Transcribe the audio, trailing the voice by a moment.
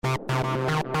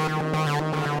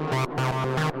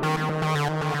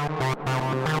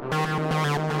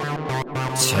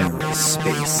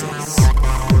TerraSpaces.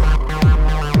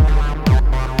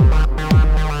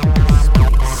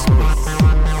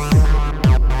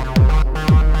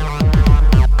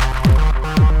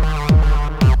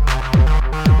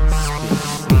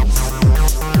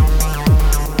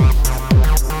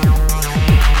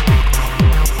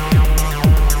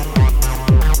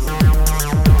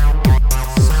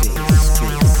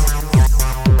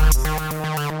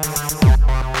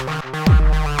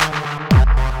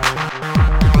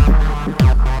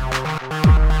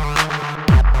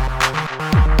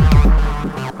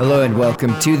 Hello and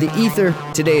welcome to The Ether.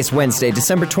 Today is Wednesday,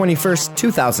 December 21st,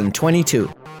 2022.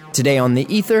 Today on The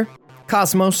Ether,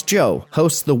 Cosmos Joe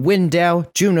hosts the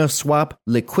WyndDAO JunoSwap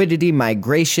Liquidity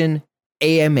Migration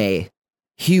AMA.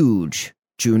 Huge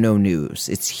Juno news.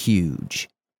 It's huge.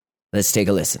 Let's take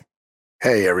a listen.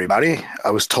 Hey everybody,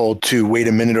 I was told to wait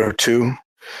a minute or two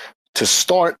to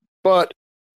start, but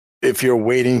if you're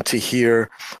waiting to hear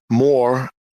more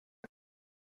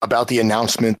about the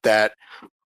announcement that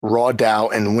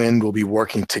WyndDAO and Wynd will be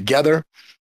working together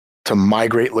to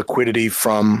migrate liquidity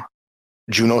from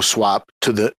JunoSwap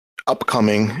to the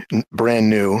upcoming brand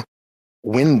new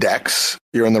WyndDEX,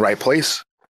 you're in the right place.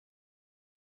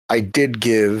 I did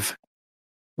give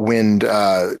Wynd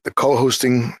the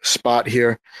co-hosting spot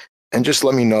here, and just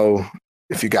let me know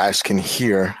if you guys can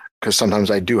hear, because sometimes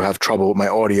I do have trouble with my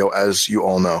audio, as you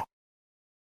all know.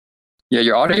 Yeah,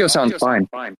 your audio sounds fine.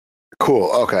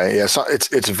 Cool. Okay. Yeah. So it's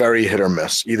very hit or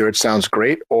miss. Either it sounds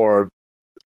great or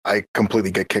I completely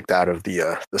get kicked out of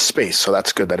the space. So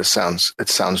that's good that it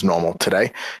sounds normal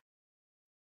today.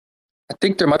 I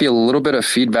think there might be a little bit of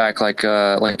feedback, like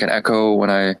an echo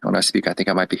when I speak. I think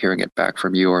I might be hearing it back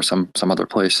from you or some other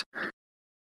place.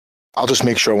 I'll just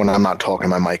make sure when I'm not talking,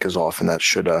 my mic is off, and that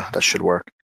should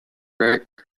work. Great.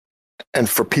 And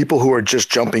for people who are just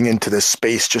jumping into this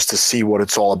space just to see what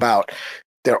it's all about,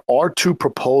 there are two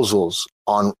proposals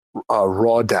on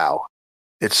WyndDAO.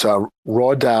 It's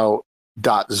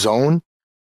WyndDAO.zone,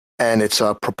 and it's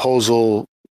a proposal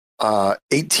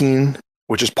 18,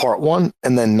 which is part one,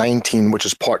 and then 19, which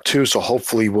is part two. So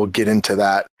hopefully we'll get into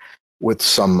that with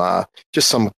some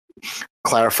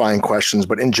clarifying questions.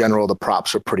 But in general, the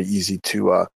props are pretty easy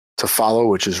to follow,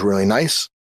 which is really nice.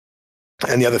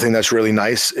 And the other thing that's really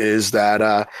nice is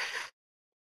that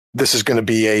this is going to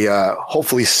be a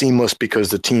hopefully seamless, because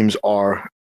the teams are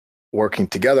working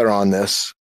together on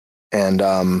this, and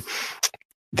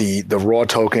the raw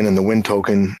token and the Wynd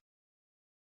token,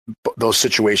 those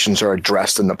situations are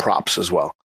addressed in the props as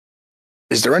well.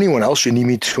 Is there anyone else you need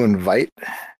me to invite?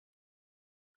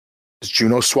 Is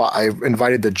JunoSwap? I've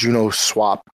invited the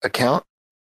JunoSwap account.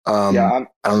 I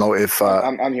don't know if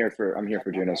I'm here for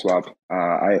JunoSwap.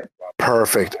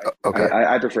 Perfect. Okay.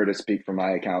 I prefer to speak from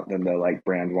my account than the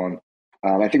brand one.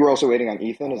 I think we're also waiting on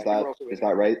Ethan. Is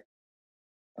that right?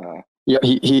 Yeah,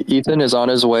 Ethan is on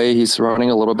his way. He's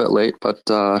running a little bit late, but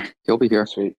he'll be here.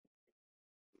 Sweet.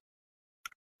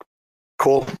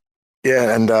 Cool.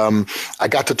 Yeah, and I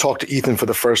got to talk to Ethan for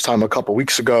the first time a couple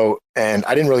weeks ago, and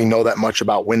I didn't really know that much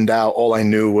about WyndDAO. All I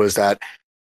knew was that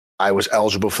I was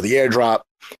eligible for the airdrop.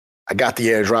 I got the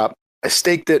airdrop. I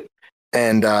staked it,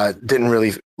 and didn't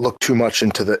really look too much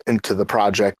into the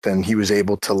project. And he was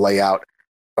able to lay out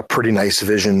a pretty nice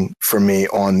vision for me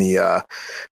on the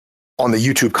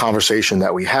YouTube conversation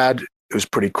that we had. It was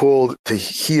pretty cool to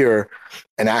hear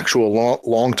an actual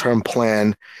long-term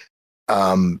plan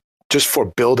just for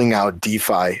building out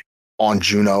DeFi on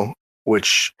Juno,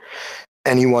 which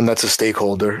anyone that's a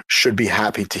stakeholder should be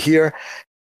happy to hear.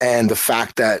 And the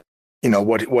fact that,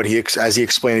 what he, as he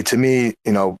explained it to me,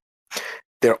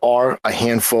 there are a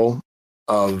handful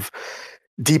of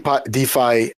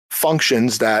DeFi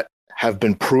functions that have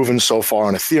been proven so far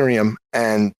on Ethereum,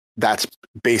 and that's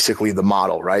basically the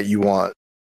model, right? You want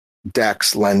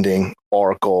DEX, lending,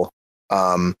 Oracle.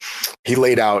 He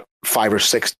laid out 5 or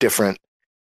 6 different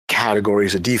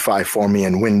categories of DeFi for me,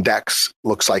 and WyndDEX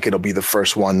looks like it'll be the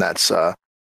first one that's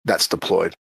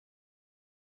deployed.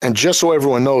 And just so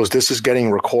everyone knows, this is getting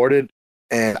recorded,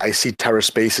 and I see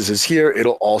TerraSpaces is here.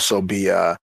 It'll also be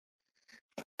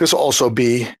this will also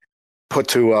be put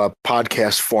to a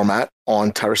podcast format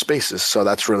on TerraSpaces. So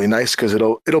that's really nice, because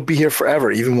it'll be here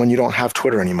forever, even when you don't have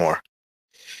Twitter anymore.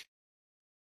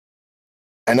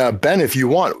 And Ben, if you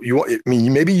want,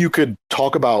 maybe you could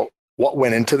talk about what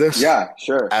went into this. Yeah,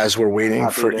 sure. As we're waiting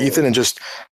for Ethan, and just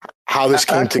how this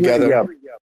came together. Yeah.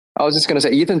 I was just going to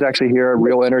say, Ethan's actually here,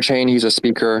 Real Interchain. He's a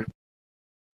speaker.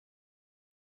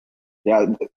 Yeah.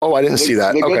 Oh, I didn't see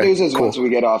that. The good okay, news is cool. Once we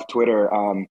get off Twitter,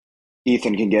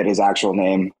 Ethan can get his actual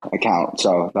name account.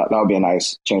 So that would be a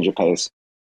nice change of pace.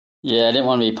 Yeah, I didn't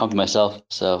want to be pumping myself,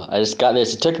 so I just got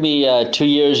this. It took me 2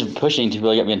 years of pushing to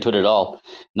really get me on Twitter at all.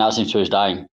 Now it seems Twitter's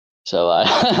dying. So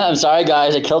I'm sorry,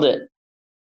 guys. I killed it.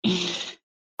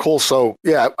 Cool. So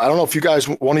yeah, I don't know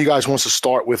if one of you guys wants to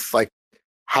start with like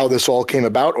how this all came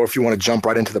about, or if you want to jump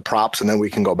right into the props and then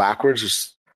we can go backwards.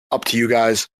 It's up to you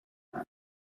guys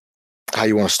how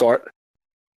you want to start.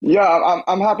 Yeah,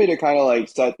 I'm happy to kind of like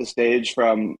set the stage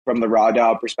from the raw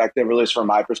DAO perspective, or at least from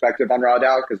my perspective on raw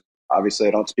DAO, because obviously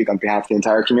I don't speak on behalf of the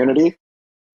entire community.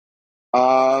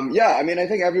 Yeah, I mean, I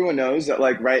think everyone knows that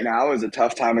like right now is a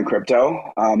tough time in crypto.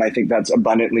 I think that's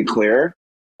abundantly clear.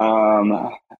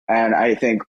 And I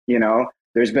think,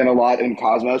 there's been a lot in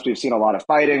Cosmos. We've seen a lot of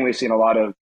fighting. We've seen a lot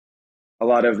of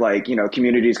like,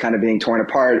 communities kind of being torn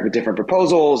apart with different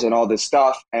proposals and all this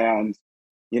stuff. And,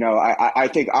 I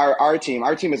think our team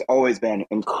has always been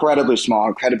incredibly small,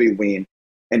 incredibly lean.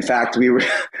 In fact, we've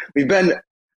been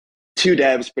 2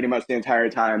 devs pretty much the entire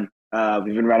time.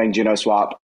 We've been running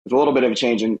JunoSwap. There's a little bit of a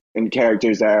change in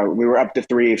characters there. We were up to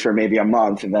 3 for maybe a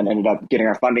month and then ended up getting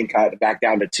our funding cut back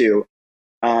down to 2.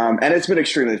 And it's been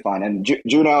extremely fun. And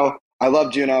Juno, I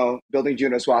love Juno. Building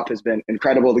JunoSwap has been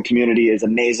incredible. The community is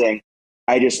amazing.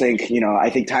 I just think, I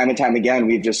think time and time again,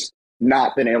 we've just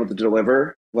not been able to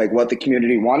deliver like what the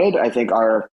community wanted. I think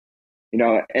our,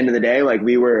 end of the day, like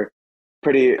we were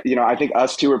pretty, I think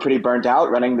us two were pretty burnt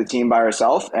out running the team by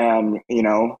ourselves. And,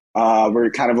 we're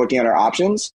kind of looking at our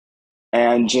options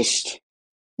and just,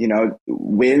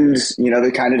 Wynd,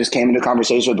 they kind of just came into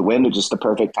conversation with the Wynd at just the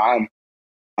perfect time.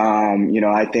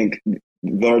 I think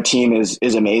their team is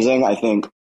amazing. I think,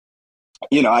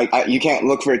 you can't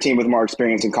look for a team with more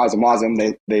experience in Cosmosm.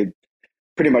 They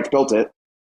pretty much built it.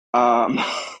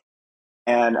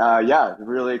 Yeah,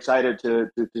 really excited to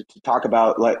talk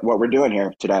about like what we're doing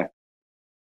here today.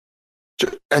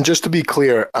 And just to be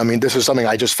clear, I mean, this is something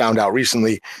I just found out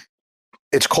recently.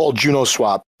 It's called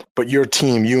JunoSwap, but you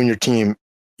and your team,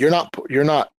 you're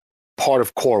not part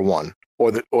of Core One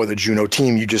or the Juno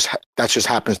team. That just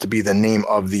happens to be the name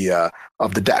of the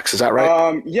DEX. Is that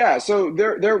right? Yeah. So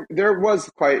there was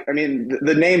quite. I mean,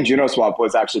 the name JunoSwap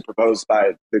was actually proposed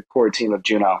by the core team of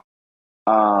Juno,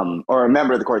 or a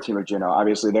member of the core team of Juno.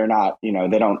 Obviously, they're not. They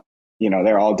don't.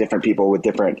 They're all different people with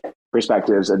different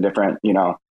perspectives and different.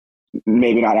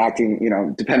 Maybe not acting.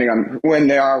 Depending on when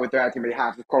they are, with their acting on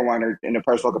behalf of Core One or in a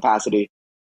personal capacity.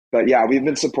 But yeah, we've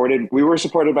been supported. We were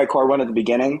supported by Core One at the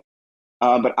beginning.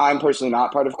 But I'm personally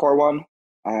not part of Core One.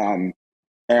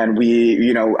 And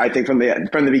we, I think from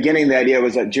the beginning, the idea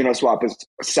was that JunoSwap is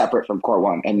separate from Core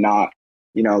One and not,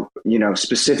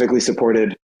 specifically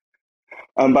supported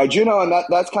by Juno. And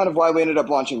that's kind of why we ended up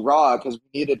launching Raw, because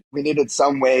we needed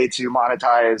some way to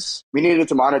monetize. We needed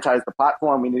to monetize the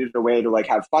platform. We needed a way to like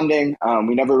have funding.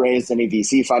 We never raised any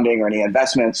VC funding or any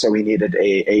investments. So we needed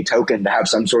a token to have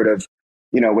some sort of,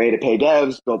 way to pay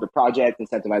devs, build the project,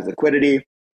 incentivize liquidity.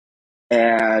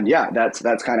 And yeah, that's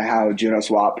kind of how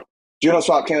JunoSwap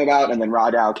came about, and then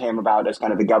RawDAO came about as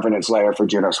kind of the governance layer for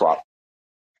JunoSwap.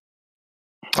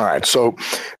 All right, so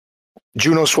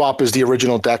JunoSwap is the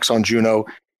original DEX on Juno.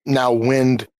 Now,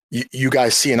 Wynd, you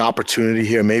guys see an opportunity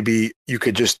here. Maybe you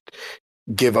could just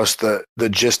give us the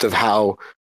gist of how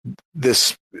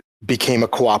this became a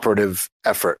cooperative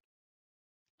effort.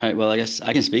 All right, well, I guess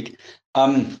I can speak.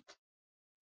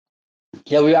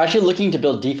 Yeah, we were actually looking to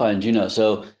build DeFi in Juno.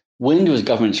 So Wynd was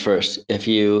governance first. The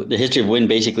history of Wynd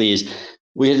basically is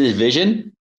we had this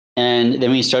vision, and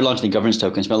then we started launching the governance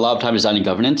tokens. Spent a lot of time designing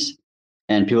governance,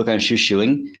 and people kind of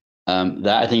shoo-shooing.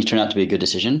 That I think turned out to be a good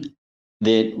decision.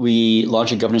 That we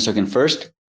launched a governance token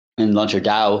first and launched our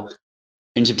DAO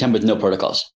in September with no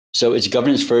protocols. So it's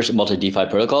governance first, multi-DeFi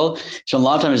protocol. So a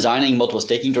lot of time designing multiple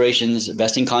staking durations,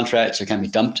 vesting contracts that can be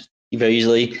dumped very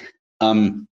easily.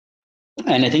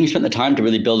 And I think we spent the time to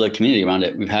really build a community around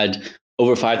it. We've had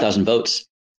over 5,000 votes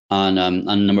on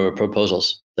a number of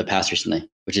proposals that passed recently,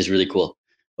 which is really cool.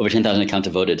 Over 10,000 accounts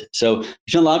have voted. So we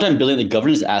spent a lot of time building the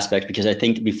governance aspect, because I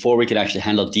think before we could actually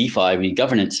handle DeFi, we need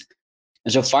governance.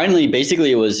 And so finally,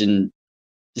 basically, it was in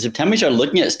September, we started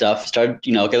looking at stuff,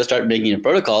 let's start making a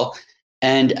protocol.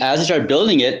 And as we started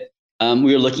building it,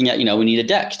 we were looking at, we need a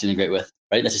DEX to integrate with,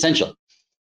 right? That's essential.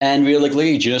 And we were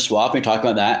looking at JunoSwap, and we talked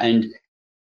about that. And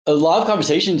a lot of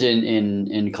conversations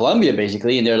in Colombia,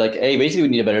 basically, and they're like, hey, basically, we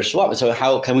need a better swap. So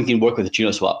how can we work with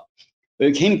JunoSwap? But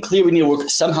it became clear we need to work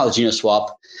somehow with JunoSwap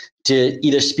to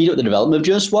either speed up the development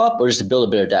of JunoSwap or just to build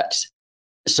a better DEX.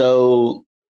 So,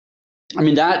 I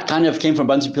mean, that kind of came from a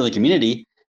bunch of people in the community.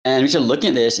 And we started looking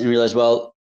at this and realized,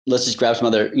 well, let's just grab some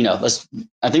other,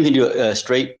 I think we can do it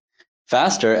straight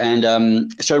faster,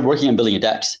 and started working on building a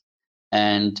DEX.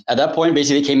 And at that point,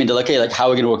 basically, it came into, okay, like, how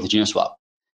are we going to work with JunoSwap?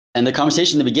 And the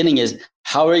conversation in the beginning is,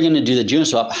 how are we going to do the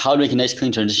JunoSwap? How to make a nice,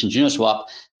 clean transition to JunoSwap?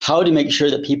 How to make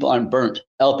sure that people aren't burnt?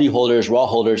 LP holders, raw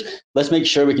holders. Let's make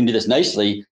sure we can do this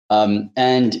nicely.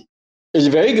 And it was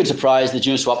a very good surprise that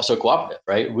JunoSwap was so cooperative,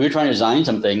 right? We were trying to design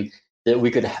something that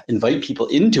we could invite people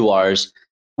into ours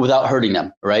without hurting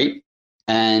them, right?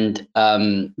 And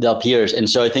the LPers. And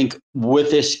so I think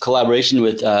with this collaboration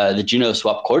with the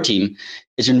JunoSwap core team,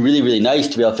 it's been really, really nice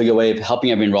to be able to figure a way of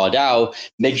helping everyone raw DAO,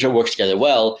 making sure it works together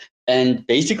well. And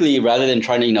basically, rather than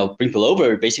trying to, bring people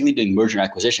over, basically doing merger and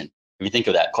acquisition. If you think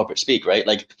of that corporate speak, right?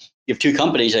 Like, you have two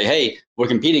companies, say, hey, we're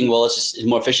competing. Well, it's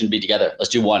more efficient to be together. Let's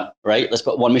do one, right? Let's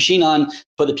put one machine on,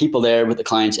 put the people there with the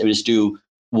clients, and just do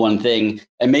one thing,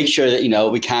 and make sure that,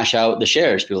 we cash out the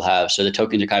shares people have. So the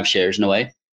tokens are kind of shares in a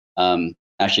way.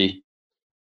 Actually,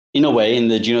 in a way, in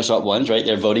the JunoSwap ones, right?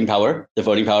 They're voting power,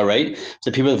 right?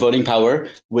 So people with voting power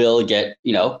will get,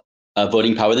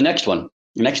 voting power the next one,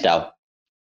 the next DAO.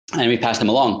 And we pass them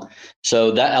along.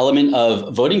 So that element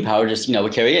of voting power just, we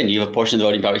carry in. You have a portion of the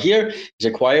voting power here, is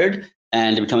acquired,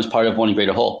 and it becomes part of one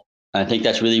greater whole. And I think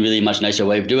that's really, really much nicer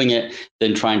way of doing it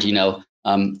than trying to,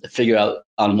 figure out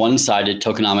on one-sided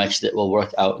tokenomics that will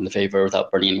work out in the favor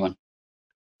without burning anyone.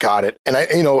 Got it. And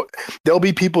there'll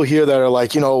be people here that are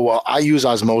like, well, I use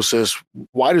Osmosis.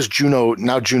 Why does Juno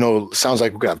sounds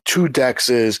like we're gonna have two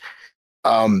dexes.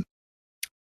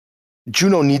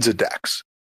 Juno needs a dex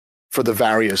for the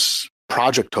various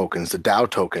project tokens, the DAO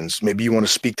tokens. Maybe you want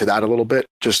to speak to that a little bit,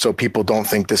 just so people don't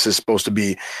think this is supposed to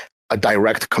be a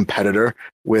direct competitor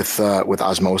with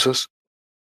Osmosis.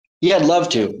 Yeah, I'd love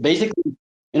to. Basically,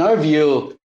 in our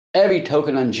view, every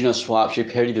token on JunoSwap should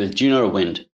pair either with Juno or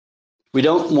Wynd. We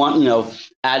don't want,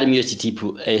 Atom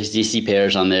USDC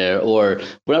pairs on there, or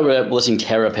we're not listing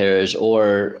Terra pairs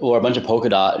or a bunch of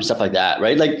Polkadot and stuff like that,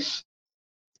 right? Like,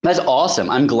 that's awesome.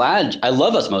 I'm glad. I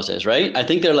love Osmosis, right? I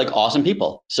think they're like awesome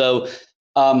people. So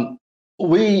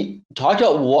we talked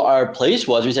about what our place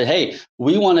was. We said, hey,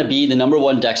 we want to be the number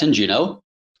one DEX in Juno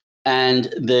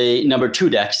and the number two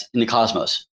DEX in the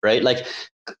Cosmos, right? Like,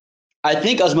 I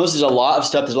think Osmosis is a lot of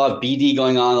stuff. There's a lot of BD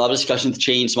going on, a lot of discussion with the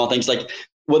chain, small things. Like,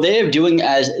 what they are doing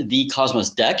as the Cosmos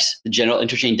DEX, the general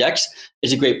interchain DEX,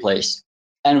 is a great place.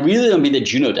 And really, it'll be the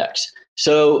Juno DEX.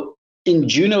 So in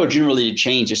Juno or Juno-related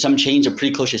chains, there's some chains are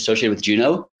pretty closely associated with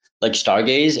Juno, like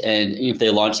Stargaze, and if they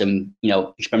launch some,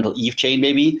 experimental ETH chain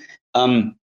maybe.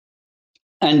 And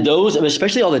those,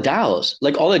 especially all the DAOs,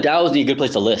 like all the DAOs need a good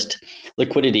place to list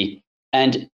liquidity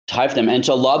and tie for them. And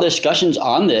so a lot of the discussions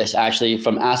on this, actually,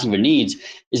 from asking for needs,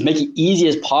 is make it easy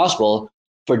as possible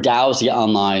for DAOs to get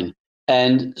online.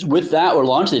 And with that, we're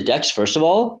launching the DEX, first of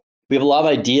all. We have a lot of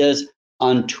ideas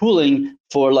on tooling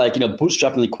for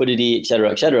bootstrapping liquidity, et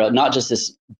cetera, not just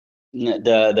this,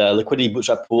 the liquidity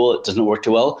bootstrap pool. It doesn't work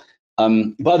too well.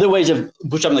 But other ways of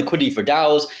bootstrapping liquidity for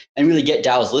DAOs and really get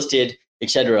DAOs listed, et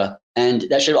cetera. And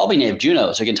that should all be native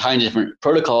Juno. So it can tie into different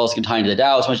protocols, can tie into the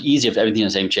DAO. It's much easier if everything on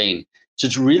the same chain. So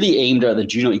it's really aimed at the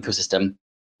Juno ecosystem.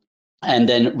 And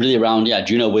then really around,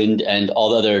 Juno, Wynd, and all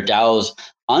the other DAOs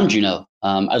on Juno.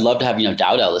 I'd love to have,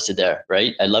 DAO listed there,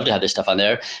 right? I'd love to have this stuff on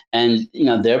there. And,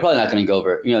 they're probably not going to go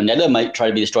over, Neta might try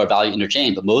to be the store value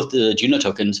interchain, but most of the Juno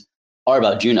tokens are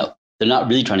about Juno. They're not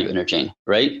really trying to go interchain,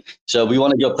 right? So we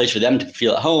want to be a place for them to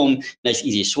feel at home, nice,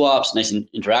 easy swaps, nice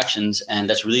interactions. And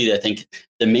that's really, I think,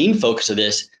 the main focus of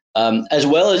this, as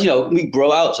well as, we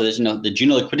grow out. So there's, the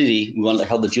Juno liquidity, we want to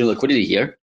hold the Juno liquidity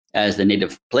here as the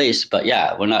native place. But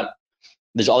we're not,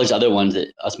 there's all these other ones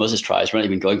that Osmosis tries. We're not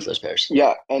even going for those pairs.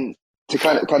 Yeah. And to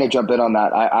kind of jump in on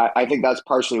that, I think that's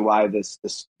partially why this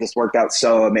worked out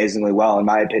so amazingly well, in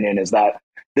my opinion, is that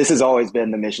this has always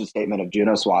been the mission statement of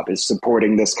JunoSwap, is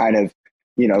supporting this kind of,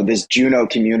 this Juno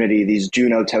community, these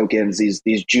Juno tokens,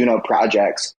 these Juno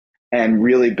projects, and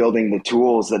really building the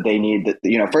tools that they need.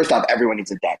 That, first off, everyone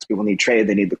needs a DEX. People need trade,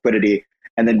 they need liquidity,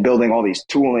 and then building all these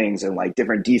toolings and like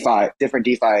different DeFi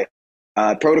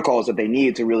protocols that they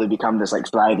need to really become this like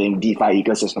thriving DeFi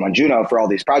ecosystem on Juno for all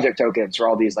these project tokens, for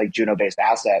all these like Juno-based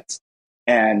assets.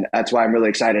 And that's why I'm really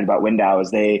excited about WyndDAO,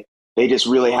 is they just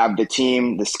really have the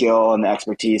team, the skill, and the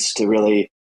expertise to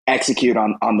really execute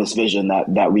on this vision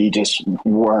that we just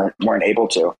weren't able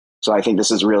to. So I think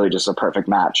this is really just a perfect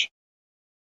match.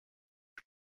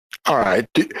 All right.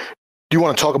 Do you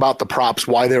want to talk about the props,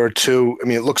 why there are two? I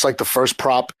mean, it looks like the first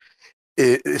prop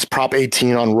is Prop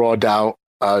 18 on Raw DAO.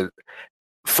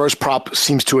 First prop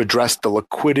seems to address the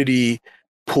liquidity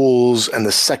pools, and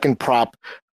the second prop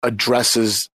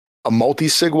addresses a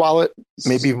multi-sig wallet?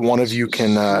 Maybe one of you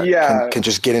can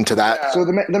just get into that. So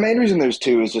the main reason there's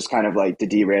two is just kind of like to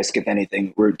de-risk if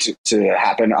anything were to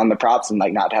happen on the props and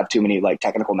like not have too many like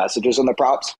technical messages on the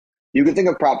props. You can think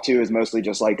of prop 2 as mostly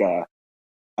just like a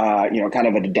kind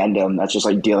of an addendum that's just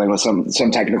like dealing with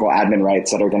some technical admin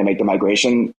rights that are going to make the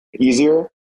migration easier.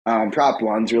 Prop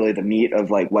 1's really the meat of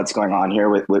like what's going on here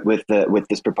with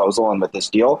this proposal and with this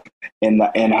deal,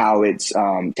 and how it's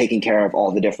taking care of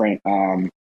all the different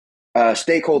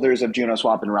stakeholders of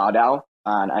JunoSwap and WyndDAO.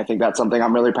 And I think that's something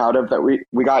I'm really proud of that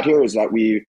we got here, is that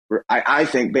we were, I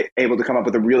think, able to come up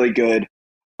with a really good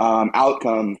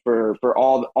outcome for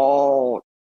all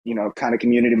kind of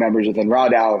community members within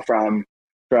WyndDAO, from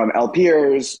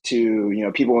LPers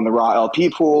to people in the raw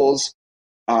LP pools,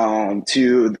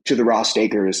 to the raw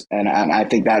stakers, and I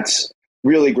think that's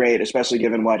really great, especially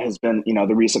given what has been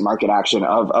the recent market action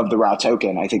of the raw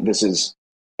token. I think this is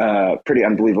a pretty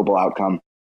unbelievable outcome.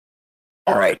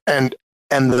 All right, and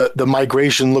the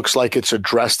migration looks like it's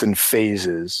addressed in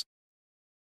phases.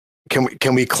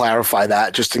 Can we clarify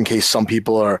that, just in case some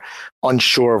people are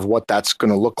unsure of what that's going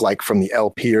to look like from the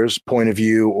LPers' point of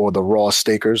view or the raw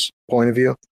stakers' point of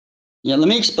view? Yeah, let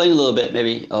me explain a little bit.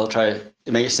 Maybe I'll try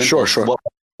to make it simple. Sure. What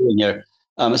we're doing here.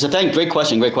 So great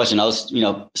question.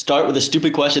 I'll start with a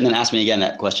stupid question, then ask me again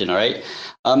that question. All right.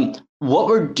 What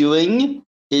we're doing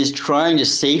is trying to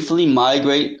safely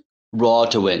migrate raw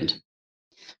to Wynd.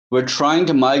 We're trying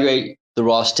to migrate the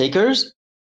raw stakers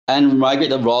and migrate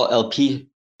the raw LP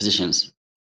positions.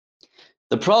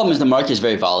 The problem is the market is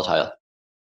very volatile.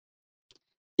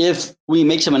 If we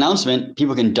make some announcement,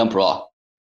 people can dump raw.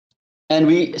 And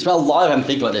we spent a lot of time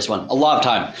thinking about this one, a lot of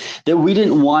time, that we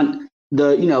didn't want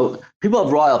people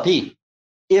have raw LP.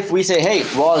 If we say, hey,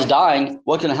 raw is dying,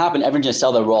 what's going to happen? Everyone's going to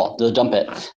sell their raw. They'll dump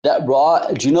it. That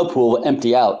raw Juno pool will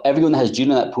empty out. Everyone that has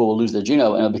Juno in that pool will lose their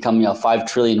Juno, and it'll become 5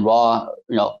 trillion raw,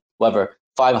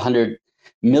 500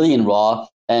 million raw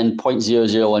and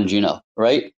 0.001 Juno,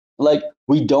 right? Like,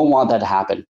 we don't want that to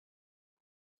happen.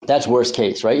 That's worst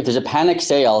case, right? If there's a panic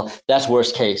sale, that's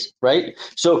worst case, right?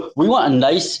 So we want a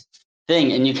nice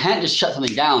thing, and you can't just shut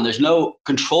something down. There's no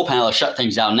control panel to shut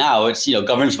things down now. It's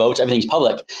governance votes, everything's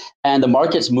public, and the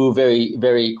markets move very,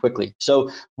 very quickly. So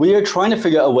we are trying to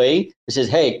figure out a way that says,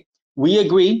 hey, we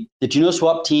agree the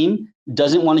JunoSwap team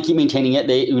doesn't want to keep maintaining it.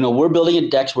 They, we're building a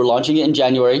DEX, we're launching it in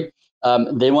January.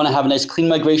 They want to have a nice clean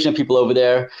migration of people over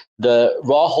there. The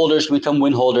raw holders can become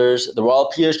Wynd holders. The raw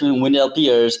LPers can become Wynd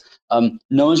LPers.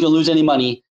 No one's going to lose any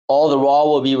money. All the raw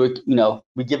will be,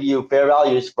 we give you fair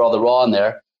values for all the raw in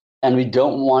there. And we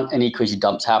don't want any crazy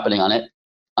dumps happening on it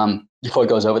before it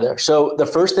goes over there. So the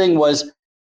first thing was,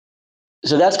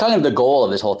 so that's kind of the goal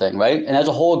of this whole thing, right? And as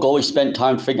a whole goal, we spent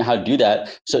time figuring out how to do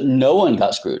that so no one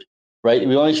got screwed, right?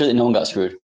 We want to make sure that no one got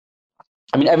screwed.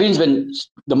 I mean,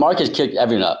 the market's kicked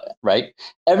everyone up, right?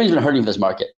 Everyone's been hurting this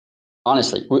market.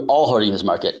 Honestly, we're all hurting this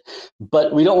market,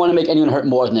 but we don't want to make anyone hurt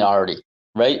more than they already,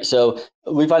 right? So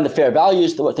we find the fair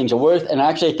values, what things are worth. And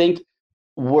actually, I think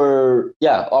we're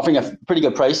offering a pretty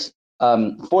good price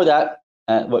for that,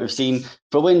 what we've seen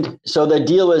for Wynd. So the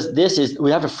deal is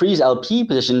we have to freeze LP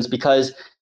positions because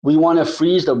we want to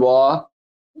freeze the raw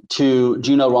to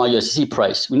Juno raw USDC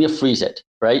price. We need to freeze it,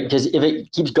 right? Because if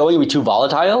it keeps going, it'll be too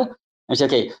volatile. And say,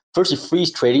 okay, first you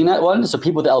freeze trading that one, so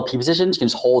people with the LP positions can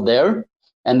just hold there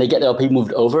and they get the LP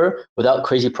moved over without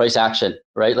crazy price action,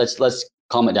 right? Let's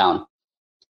calm it down.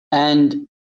 And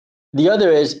the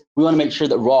other is we want to make sure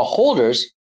that raw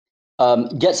holders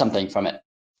get something from it,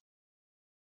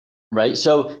 right?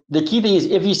 So the key thing is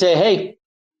if you say, hey,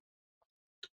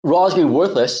 raw is going to be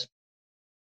worthless,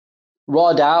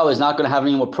 raw DAO is not going to have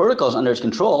any more protocols under its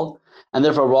control, and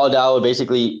therefore raw DAO would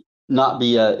basically not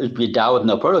be a DAO with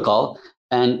no protocol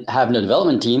and have no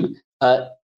development team,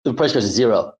 the price goes to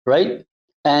zero, right?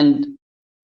 And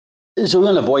so we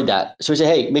want to avoid that. So we say,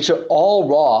 hey, make sure all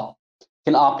raw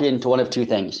can opt into one of two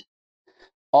things.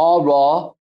 All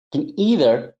raw can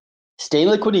either stay in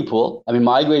the liquidity pool,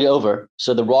 migrate it over,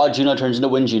 so the raw Juno turns into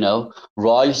Wynd Juno,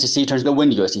 raw USDC turns into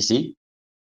Wynd USDC,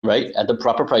 right, at the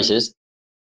proper prices.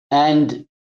 And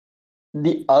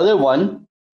the other one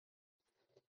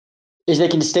is they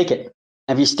can stake it.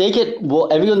 And if you stake it,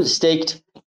 everyone that's staked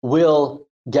will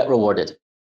get rewarded.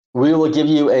 We will give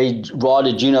you a raw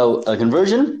to Juno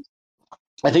conversion.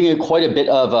 I think quite a bit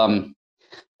of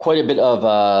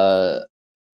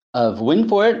win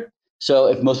for it. So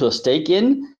if most people stake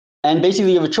in, and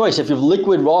basically you have a choice. If you have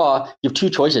liquid raw, you have two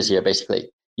choices here. Basically,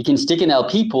 you can stick in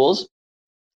LP pools,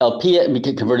 LP it, and we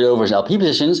can convert it over as LP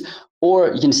positions,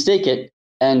 or you can stake it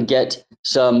and get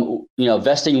some,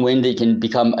 vesting Wynd that you can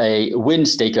become a Wynd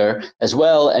staker as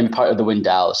well and part of the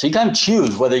WyndDAO. So you kind of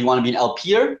choose whether you want to be an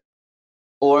LPer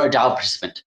or a DAO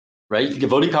participant, right? You get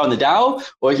voting power in the DAO,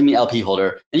 or you can be an LP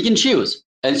holder, and you can choose.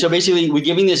 And so basically, we're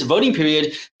giving this voting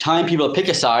period time people to pick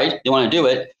a side they want to do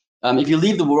it. If you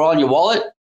leave the raw in your wallet,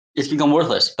 it's become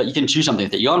worthless, but you can choose something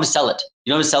with it. You don't have to sell it.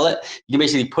 You can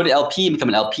basically put it LP and become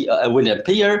an LP, a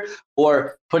WyndLPer,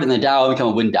 or put it in the DAO and become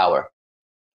a WyndDAOer.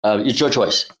 It's your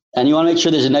choice. And you want to make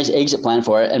sure there's a nice exit plan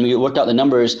for it. And we worked out the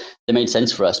numbers that made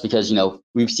sense for us because,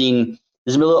 we've seen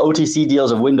there's been little OTC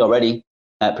deals of Wynd already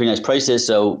at pretty nice prices.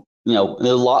 So, there's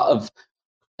a lot of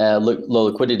low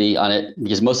liquidity on it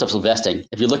because most stuff's investing.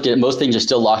 If you looked at it, most things are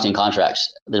still locked in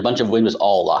contracts. There's a bunch of Wynd was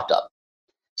all locked up.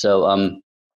 So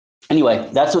anyway,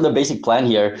 that's what the basic plan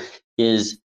here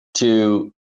is,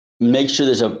 to make sure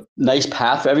there's a nice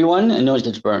path for everyone and no one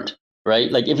gets burnt, right?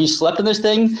 Like if you slept in this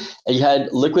thing and you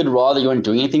had liquid raw that you weren't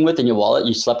doing anything with in your wallet,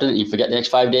 you slept in it, you forget the next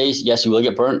 5 days, yes, you will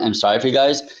get burnt. I'm sorry for you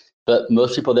guys, but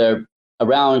most people there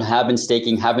around have been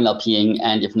staking, have been LPing,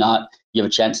 and if not, you have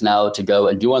a chance now to go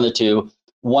and do one of the two.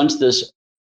 Once the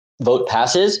vote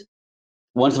passes,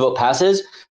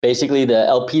 basically the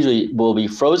LPs will be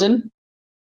frozen.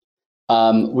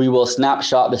 We will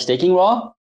snapshot the staking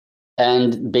raw,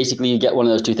 and basically you get one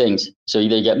of those two things. So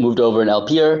either you get moved over an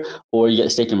LPer or you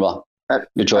get staking raw.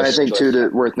 Your choice. And I think too,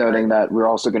 worth noting that we're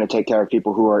also going to take care of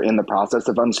people who are in the process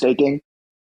of unstaking.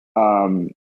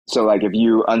 So like if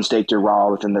you unstaked your raw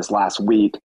within this last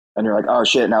week and you're like, oh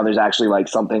shit, now there's actually like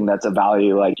something that's of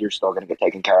value, like you're still going to get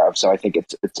taken care of. So I think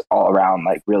it's all around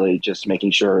like really just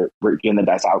making sure we're getting the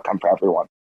best outcome for everyone.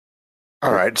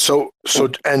 All right. So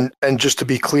and just to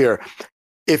be clear,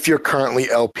 if you're currently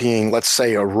LPing, let's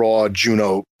say a raw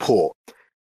Juno pool,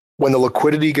 when the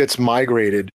liquidity gets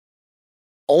migrated,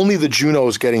 only the Juno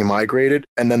is getting migrated,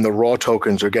 and then the raw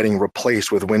tokens are getting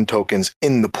replaced with Wynd tokens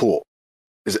in the pool.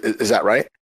 Is that right?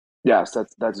 Yes,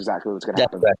 that's exactly what's going to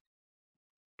happen. Right.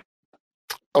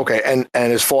 Okay, and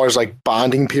as far as like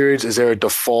bonding periods, is there a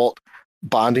default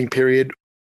bonding period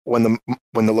when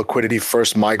the liquidity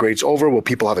first migrates over? Will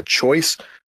people have a choice?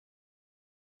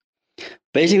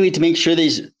 Basically, to make sure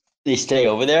they stay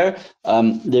over there,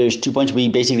 there's 2 points. We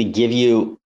basically give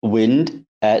you Wynd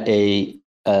at basically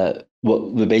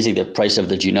the price of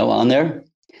the Juno on there,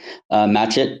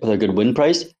 match it with a good Wynd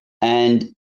price,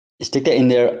 and stick that in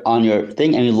there on your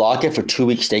thing, and you lock it for 2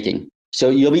 weeks staking. So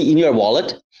you'll be in your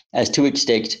wallet as 2 weeks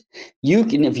staked. You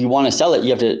can, if you want to sell it,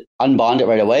 you have to unbond it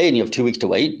right away, and you have 2 weeks to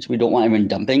wait. So we don't want everyone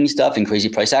dumping stuff and crazy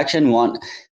price action. We want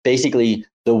basically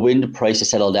the Wynd price to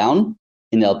settle down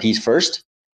in the LPs first,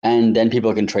 and then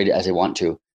people can trade it as they want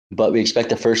to. But we expect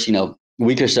the first,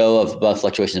 week or so of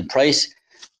fluctuations in price.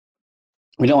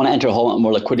 We don't want to enter a whole lot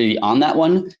more liquidity on that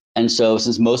one. And so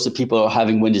since most of the people are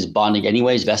having Wynd is bonding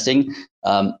anyways, vesting,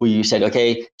 we said,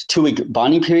 okay, 2 week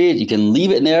bonding period, you can leave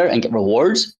it in there and get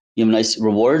rewards. You have nice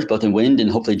rewards both in Wynd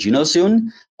and hopefully Juno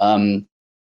soon.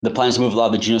 The plan is to move a lot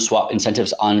of the JunoSwap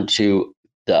incentives onto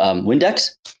the WyndDEX.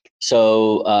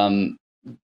 So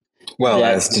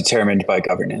as determined by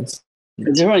governance.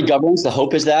 Determined by governance, the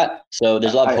hope is that. So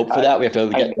there's a lot of hope for that. We have to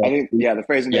get. I think, the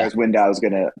phrasing there is WyndDAO is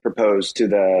going to propose to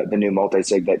the new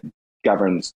multi-sig that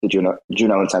governs the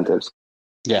Juno incentives.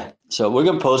 Yeah, so we're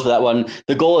going to propose for that one.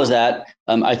 The goal is that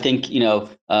I think the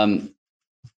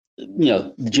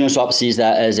JunoSwap sees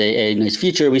that as a nice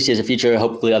feature. We see it as a feature.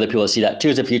 Hopefully, other people see that too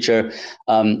as a feature,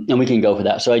 and we can go for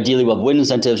that. So ideally, we'll have Wynd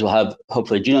incentives. We'll have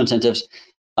hopefully Juno incentives.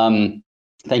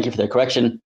 Thank you for the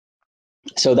correction.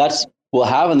 So that's we'll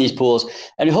have in these pools,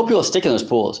 and we hope you'll stick in those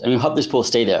pools, and we hope this pool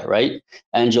stay there, right?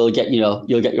 And you'll get your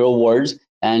rewards,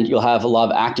 and you'll have a lot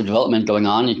of active development going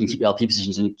on. You can keep your LP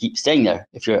positions and keep staying there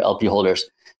if you're LP holders,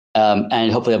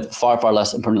 and hopefully have far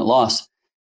less impermanent loss.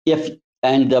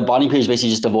 And the bonding period is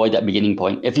basically just avoid that beginning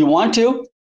point. If you want to,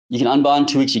 you can unbond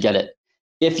 2 weeks, you get it.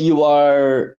 If you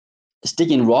are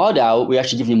sticking raw DAO, we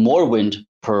actually give you more Wynd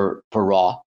per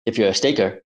raw if you're a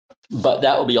staker, but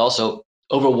that will be also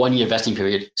over 1 year vesting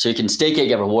period. So you can stake it,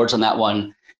 get rewards on that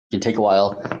one. It can take a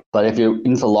while, but if you're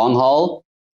in for the long haul,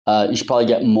 you should probably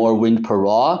get more Wynd per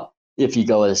raw if you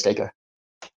go as a staker.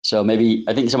 So maybe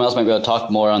I think someone else might be able to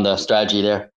talk more on the strategy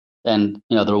there and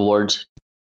the rewards.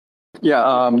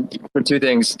 Yeah, for two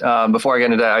things. Before I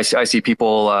get into that, I see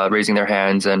people raising their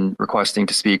hands and requesting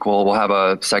to speak. We'll have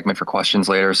a segment for questions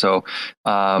later. So,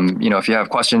 if you have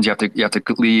questions, you have to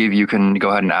leave. You can go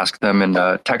ahead and ask them in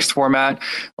the text format,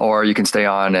 or you can stay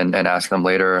on and ask them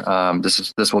later.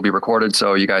 This will be recorded,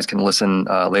 so you guys can listen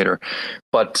later.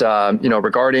 But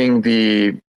regarding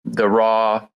the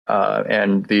raw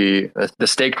and the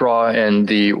stake draw and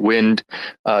the wind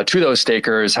to those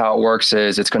stakers, how it works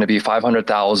is it's going to be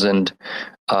 500,000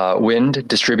 wind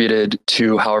distributed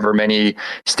to however many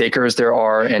stakers there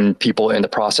are and people in the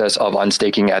process of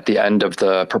unstaking at the end of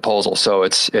the proposal. So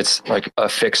it's like a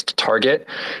fixed target.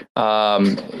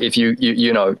 If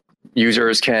you know,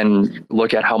 users can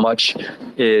look at how much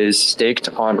is staked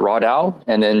on RawDAO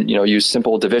and then, you know, use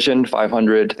simple division,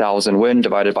 500,000 wind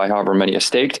divided by however many is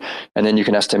staked. And then you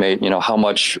can estimate, you know, how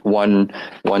much one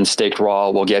staked raw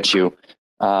will get you.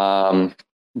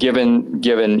 Given,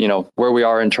 you know, where we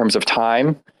are in terms of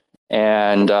time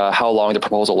and how long the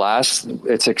proposal lasts,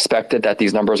 it's expected that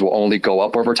these numbers will only go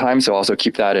up over time. So also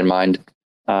keep that in mind.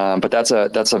 But that's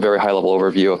a very high level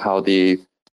overview of how the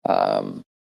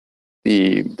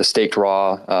staked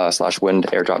raw / wind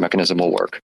airdrop mechanism will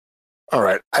work. All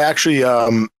right. I actually,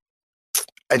 and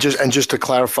just to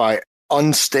clarify,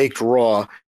 unstaked raw,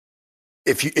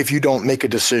 if you don't make a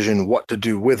decision what to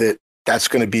do with it, that's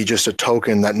going to be just a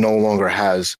token that no longer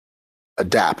has a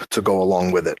DApp to go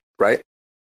along with it, right?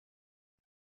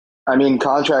 I mean,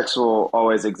 contracts will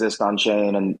always exist on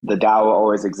chain, and the DAO will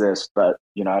always exist. But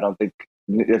you know, I don't think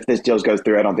if this deal goes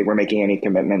through, I don't think we're making any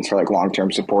commitments for like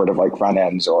long-term support of like front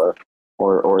ends or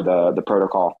the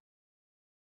protocol.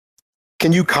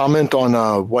 Can you comment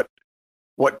on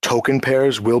what token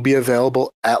pairs will be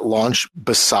available at launch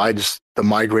besides the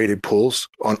migrated pools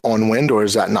on Wind, or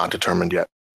is that not determined yet?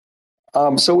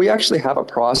 So we actually have a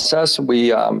process.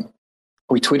 We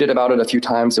tweeted about it a few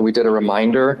times, and we did a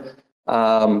reminder.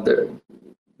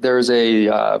 There's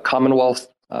a Commonwealth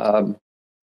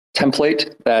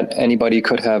template that anybody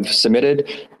could have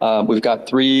submitted. We've got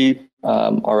 3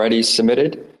 already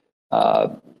submitted.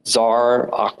 Czar,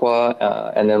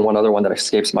 Aqua, and then one other one that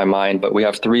escapes my mind, but we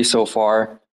have 3 so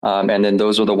far. And then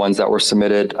those are the ones that were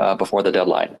submitted before the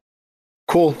deadline.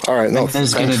 Cool. All right. No,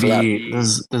 there's going to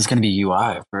be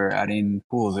UI for adding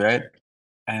pools, right?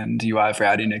 And UI for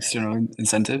adding external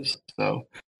incentives. So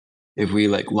if we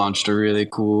like launched a really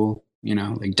cool, you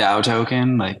know, like DAO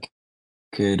token, like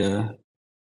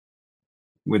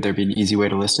would there be an easy way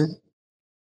to list it?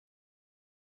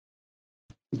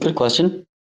 Good question.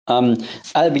 At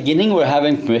the beginning, we're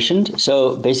having permissioned.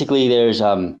 So basically, there's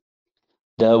the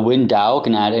WyndDAO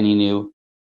can add any new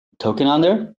token on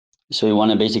there. So we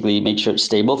want to basically make sure it's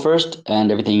stable first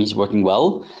and everything is working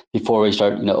well before we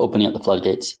start, you know, opening up the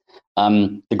floodgates.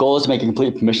 The goal is to make it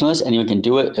completely permissionless. Anyone can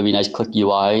do it. It'd be nice click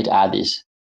UI to add these.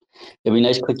 It'd be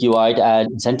nice click UI to add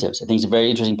incentives. I think it's a very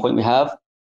interesting point we have.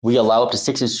 We allow up to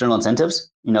 6 external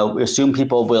incentives. You know, we assume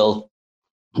people will,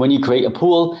 when you create a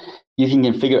pool, you can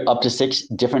configure up to 6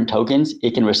 different tokens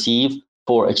it can receive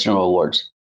for external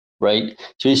rewards, right?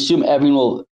 So we assume everyone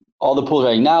will, all the pools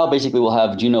right now basically will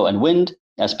have Juno and Wind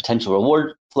as potential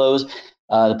reward flows.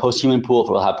 The post-human pool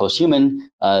will have post-human.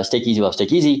 Stake Easy will have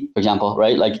Stake Easy, for example,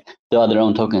 right? Like they'll have their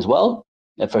own token as well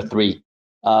for 3.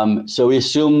 So we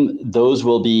assume those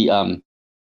will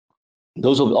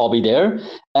all be there.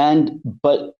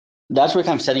 But that's what we're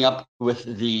kind of setting up with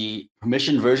the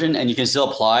permission version, and you can still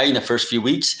apply in the first few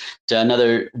weeks to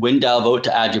another WyndDAO vote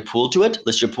to add your pool to it,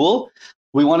 list your pool.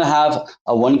 We want to have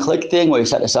a one-click thing where you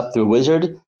set this up through a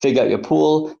wizard, figure out your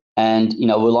pool, and you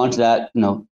know we'll launch that. You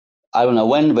know, I don't know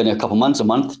when, but in a couple months, a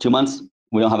month, 2 months.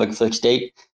 We don't have a fixed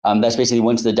date. That's basically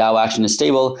once the DAO action is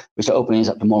stable, we start opening this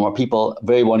up to more and more people.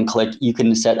 Very one-click. You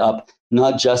can set up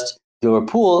not just your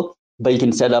pool, but you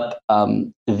can set up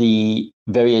the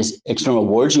various external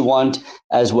rewards you want,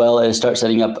 as well as start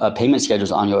setting up payment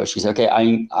schedules on yours. You say, okay,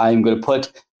 I'm going to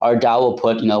put, our DAO will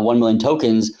put 1 million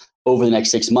tokens over the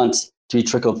next 6 months to be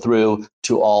trickled through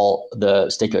to all the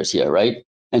stakers here, right?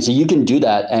 And so you can do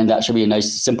that, and that should be a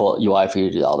nice, simple UI for you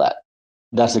to do all that.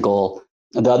 That's the goal.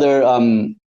 The other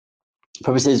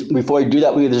purpose is, before you do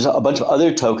that, there's a bunch of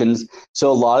other tokens. So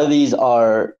a lot of these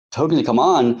are tokens that come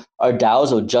on, our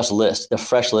DAOs will just list, the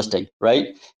fresh listing, right?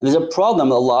 And there's a problem.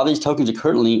 A lot of these tokens are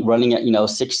currently running at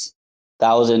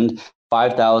 $6,000,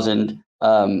 $5,000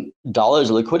 of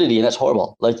liquidity, and that's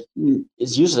horrible. Like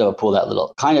it's useless to have a pool that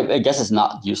little. Kind of, I guess it's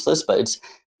not useless, but it's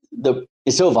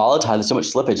so volatile. There's so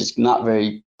much slippage. It's not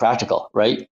very practical,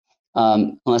 right?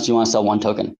 Unless you want to sell one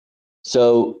token.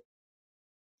 So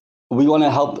we want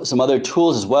to help some other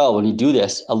tools as well when you do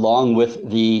this, along with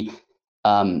the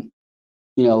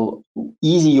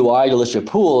easy UI to list your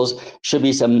pools. Should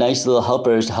be some nice little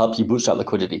helpers to help you bootstrap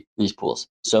liquidity in these pools.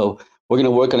 So we're going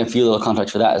to work on a few little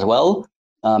contracts for that as well.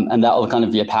 And that will kind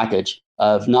of be a package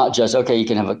of not just, okay, you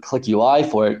can have a click UI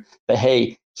for it, but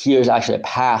hey, here's actually a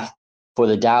path for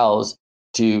the DAOs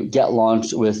to get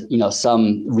launched with,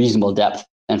 some reasonable depth.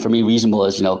 And for me, reasonable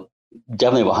is,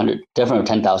 definitely over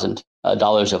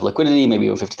 $10,000 of liquidity, maybe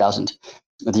over 50,000.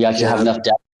 If you actually have enough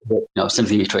data,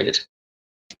 simply be traded.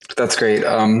 That's great.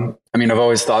 I've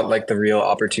always thought like the real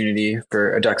opportunity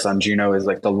for a DEX on Juno is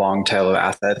like the long tail of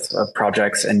assets of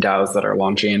projects and DAOs that are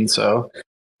launching. So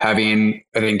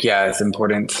it's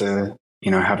important to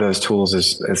have those tools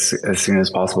as soon as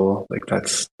possible. Like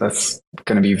that's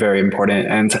going to be very important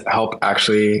and to help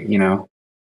actually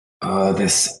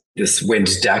this Wind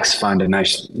DEX find a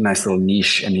nice little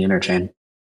niche in the interchain.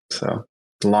 So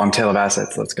the long tail of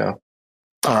assets. Let's go.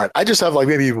 All right. I just have like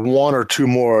maybe one or two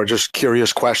more just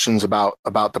curious questions about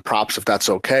the props, if that's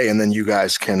okay. And then you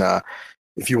guys can,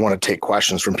 if you want to take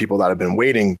questions from people that have been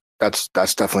waiting, that's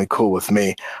definitely cool with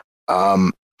me.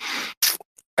 I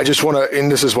just want to,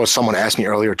 and this is what someone asked me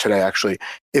earlier today, actually,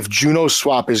 if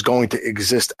JunoSwap is going to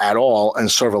exist at all and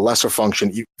serve a lesser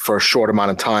function for a short amount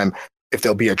of time, if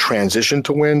there'll be a transition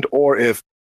to Wind, or if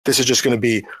this is just going to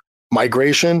be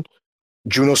migration.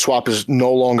 JunoSwap is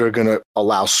no longer going to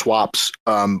allow swaps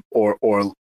or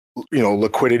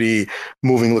liquidity,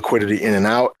 moving liquidity in and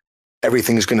out.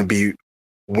 Everything is going to be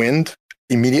Wind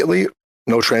immediately,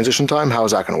 no transition time. How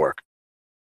is that going to work?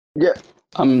 Yeah.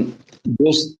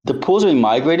 The pools are being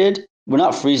migrated. We're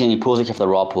not freezing any pools except for the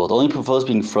raw pool. The only pool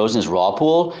being frozen is raw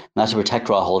pool, and that's to protect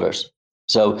raw holders.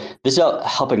 So this is about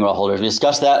helping raw holders. We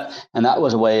discussed that, and that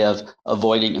was a way of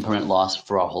avoiding impermanent loss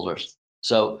for raw holders.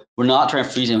 So we're not trying to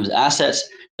freeze them as assets.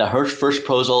 The first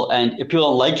proposal, and if people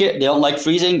don't like it, they don't like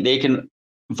freezing, they can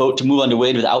vote to move on to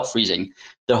Wind without freezing.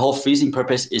 Their whole freezing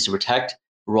purpose is to protect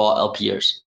raw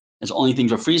LPers. It's the only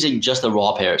things we're freezing, just the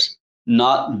raw pairs,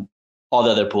 not all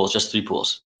the other pools, just 3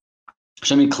 pools.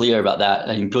 So let me be clear about that.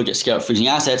 And people get scared of freezing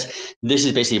assets. This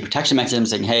is basically a protection mechanism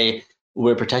saying, hey,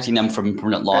 we're protecting them from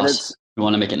permanent loss. We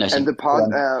want to make it nice. And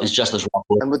it's just as raw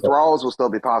pool. And withdrawals will still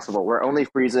be possible. We're only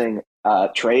freezing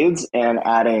trades and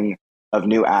adding of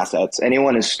new assets.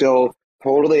 Anyone is still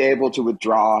totally able to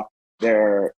withdraw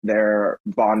their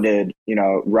bonded,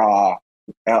 raw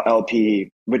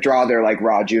LP, withdraw their like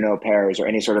raw Juno pairs or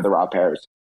any sort of the raw pairs.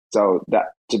 So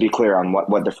that to be clear on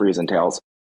what the freeze entails.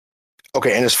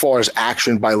 Okay, and as far as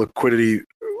action by liquidity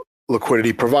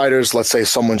providers, let's say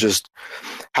someone just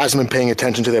hasn't been paying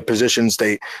attention to their positions,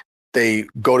 they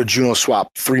go to JunoSwap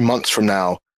 3 months from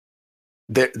now,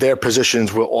 their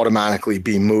positions will automatically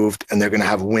be moved and they're going to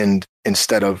have Wind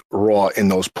instead of raw in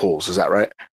those pools. Is that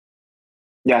right?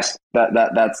 Yes,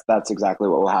 that's exactly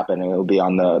what will happen. It will be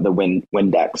on the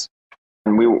Wind DEX.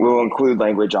 And we will include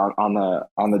language on the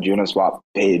JunoSwap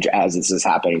page as this is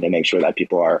happening to make sure that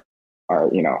people are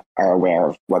aware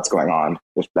of what's going on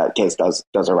if that case does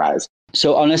arise.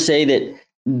 So I want to say that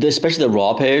especially the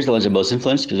raw pairs, the ones that are most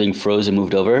influenced, because being frozen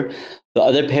moved over, the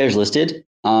other pairs listed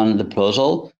on the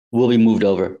proposal will be moved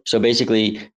over. So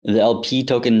basically, the LP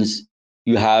tokens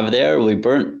you have there will be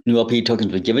burnt. New LP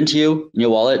tokens will be given to you in your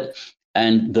wallet,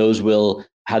 and those will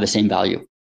have the same value,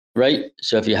 right?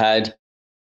 So if you had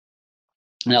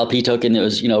an LP token that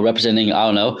was, representing,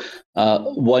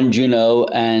 1 Juno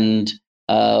and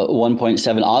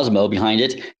 1.7 Osmo behind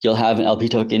it, you'll have an LP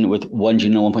token with 1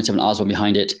 Juno, 1.7 Osmo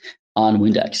behind it on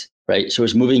WyndDAO, right? So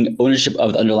it's moving ownership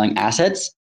of the underlying assets,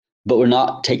 but we're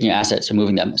not taking assets and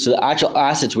moving them. So the actual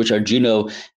assets, which are Juno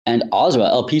and Osmo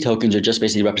LP tokens, are just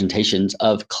basically representations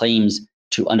of claims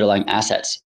to underlying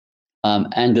assets.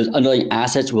 And those underlying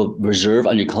assets will reserve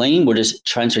on your claim. We're just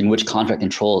transferring which contract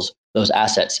controls those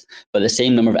assets, but the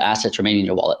same number of assets remain in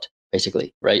your wallet,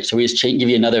 basically, right? So we just give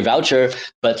you another voucher,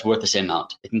 but it's worth the same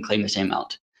amount. It can claim the same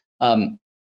amount.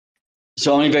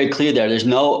 So I want to be very clear there. There's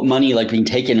no money like being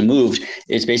taken and moved.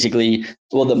 It's basically,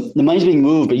 the money's being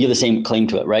moved, but you have the same claim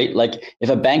to it, right? Like if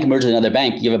a bank merges with another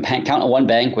bank, you have a account on one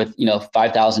bank with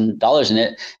 $5,000 in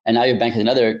it, and now you have a bank with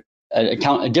another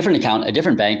account, a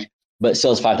different bank, but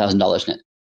still has $5,000 in it,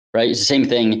 right? It's the same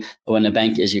thing when a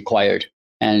bank is acquired,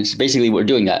 and it's basically we're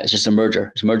doing that. It's just a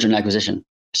merger. It's a merger and acquisition.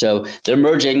 So they're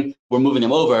merging. We're moving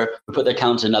them over. We put their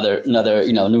accounts in another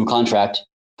new contract,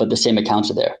 but the same accounts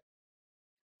are there.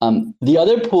 The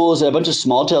other pools are a bunch of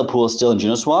small tail pools still in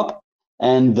JunoSwap,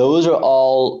 and those are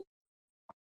all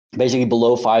basically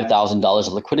below $5,000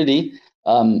 of liquidity.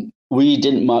 We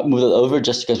didn't move it over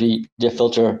just because we did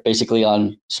filter basically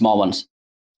on small ones,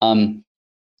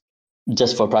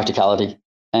 just for practicality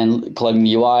and plugging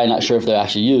the UI. Not sure if they're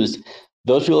actually used.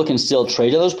 Those people can still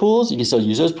trade those pools. You can still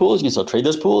use those pools. You can still trade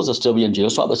those pools. They'll still be in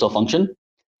JunoSwap. They'll still function.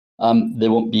 They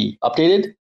won't be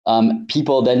updated.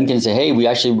 People then can say, hey, we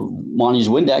actually want to use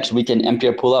WyndDAO. We can empty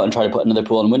our pool out and try to put another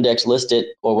pool on WyndDAO, list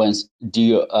it, or when it's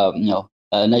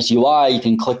a nice UI, you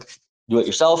can do it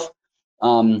yourself,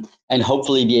 and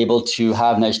hopefully be able to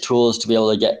have nice tools to be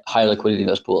able to get higher liquidity in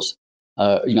those pools.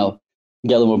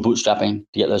 get a little more bootstrapping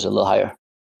to get those a little higher.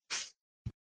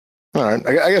 All right.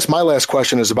 I guess my last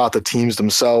question is about the teams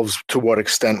themselves. To what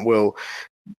extent will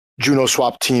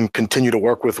JunoSwap team continue to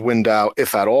work with WyndDAO,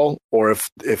 if at all, or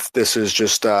if this is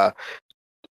just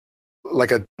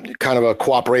like a kind of a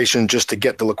cooperation just to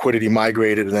get the liquidity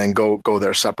migrated and then go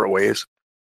their separate ways?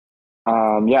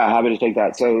 Yeah, happy to take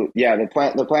that. So yeah,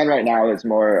 the plan right now is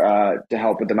more to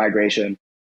help with the migration,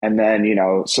 and then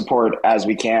support as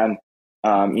we can,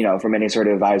 from any sort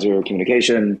of advisor or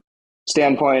communication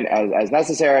standpoint as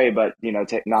necessary, but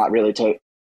not really to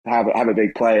have a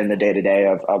big play in the day to day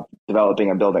of developing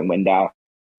and building WyndDAO.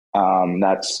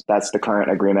 That's the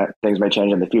current agreement. Things may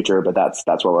change in the future, but that's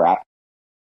where we're at.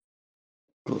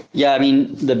 Yeah, I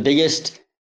mean, the biggest,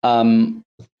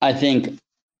 I think,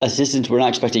 assistance, we're not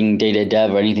expecting data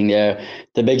dev or anything there.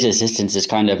 The biggest assistance is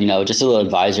kind of, just a little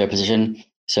advisor position.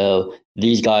 So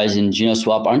these guys in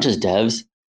JunoSwap aren't just devs.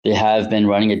 They have been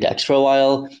running a DEX for a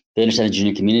while. They understand the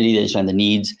junior community. They understand the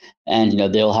needs, and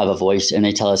they'll have a voice, and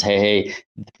they tell us, hey,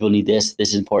 people need this. This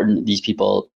is important. These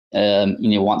people,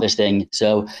 want this thing.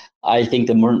 So I think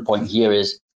the important point here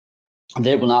is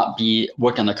they will not be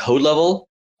working on the code level,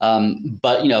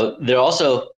 but they're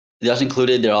also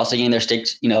included. They're also getting their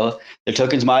stakes, their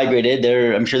tokens migrated.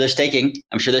 I'm sure they're staking.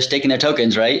 I'm sure they're staking their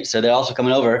tokens, right? So they're also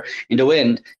coming over into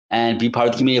Wynd and be part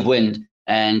of the community of Wynd.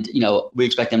 And we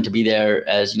expect them to be there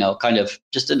as kind of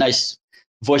just a nice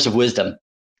voice of wisdom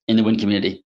in the Wynd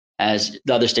community as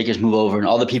the other stakers move over, and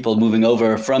all the people moving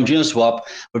over from JunoSwap.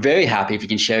 We're very happy if you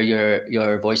can share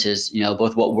your voices,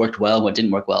 both what worked well and what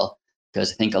didn't work well,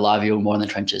 because I think a lot of you are more in the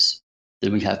trenches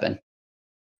than we have been.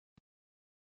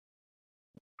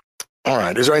 All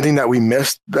right. Is there anything that we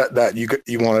missed that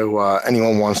you want to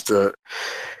anyone wants to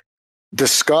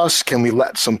discuss? Can we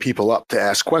let some people up to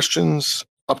ask questions?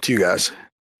 Up to you guys.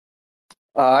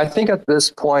 I think at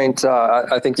this point,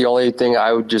 I think the only thing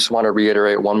I would just want to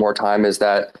reiterate one more time is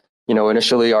that,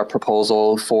 initially our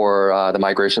proposal for the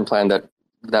migration plan that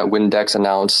WyndDEX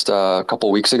announced a couple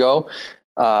of weeks ago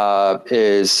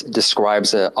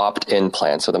describes an opt-in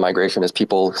plan. So the migration is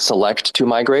people select to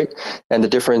migrate, and the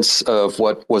difference of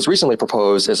what was recently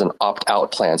proposed is an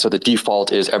opt-out plan. So the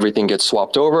default is everything gets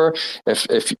swapped over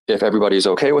if everybody's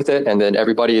okay with it, and then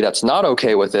everybody that's not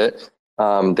okay with it,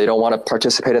 they don't want to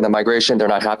participate in the migration, they're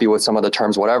not happy with some of the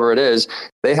terms, whatever it is,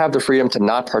 they have the freedom to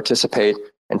not participate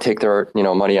and take their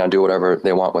money and do whatever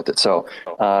they want with it. So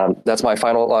that's my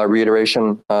final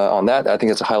reiteration on that. I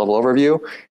think it's a high-level overview.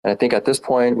 And I think at this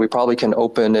point, we probably can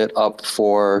open it up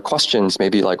for questions,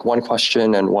 maybe like one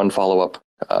question and one follow-up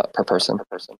per person.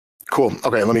 Cool.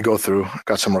 Okay, let me go through.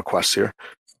 Got some requests here.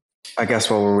 I guess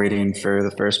while we're waiting for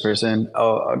the first person,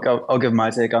 I'll give my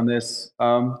take on this.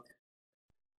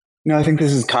 I think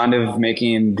this is kind of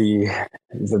making the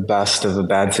best of a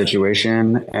bad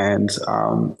situation, and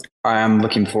I am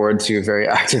looking forward to a very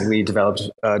actively developed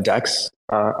DEX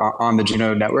on the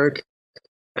Juno network,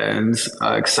 and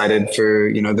excited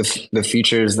for the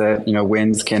features that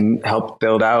Wynd can help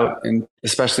build out, and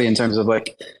especially in terms of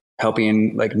like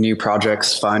helping like new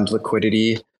projects find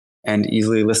liquidity and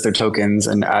easily list their tokens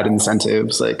and add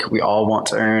incentives. Like we all want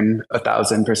to earn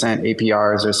 1,000%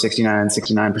 APRs or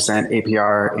 69%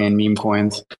 APR in meme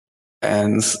coins.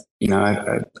 And,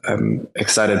 I'm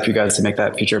excited for you guys to make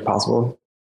that feature possible.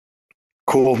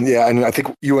 Cool. Yeah. And I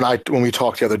think you and I, when we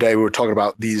talked the other day, we were talking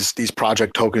about these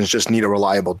project tokens just need a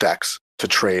reliable DEX to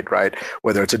trade, right?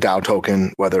 Whether it's a DAO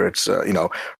token, whether it's,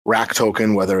 rack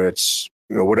token, whether it's,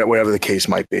 whatever the case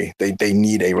might be, they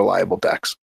need a reliable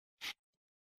DEX.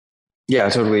 Yeah,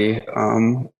 totally.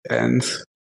 And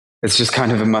it's just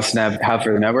kind of a must-have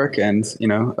for the network. And,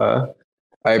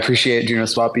 I appreciate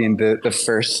JunoSwap being the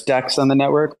first DEX on the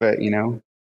network, but,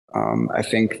 I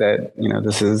think that,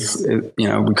 this is,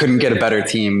 we couldn't get a better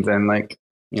team than like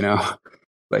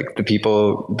the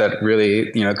people that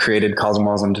really, created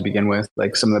Cosmosm to begin with,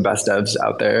 like some of the best devs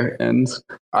out there. And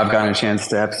I've gotten a chance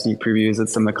to have sneak previews at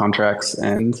some of the contracts,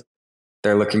 and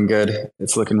they're looking good.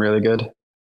 It's looking really good.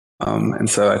 And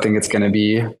so I think it's going to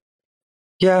be,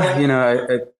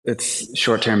 it's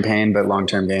short-term pain, but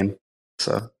long-term gain.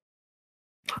 So.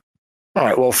 All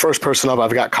right. Well, first person up,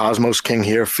 I've got Cosmos King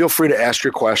here. Feel free to ask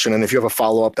your question. And if you have a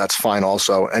follow-up, that's fine.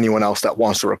 Also, anyone else that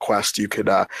wants to request, you could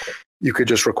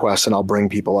just request and I'll bring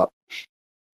people up.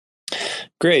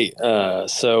 Great.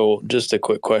 So just a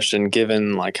quick question,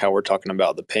 given like how we're talking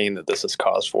about the pain that this has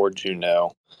caused for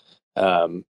Juno,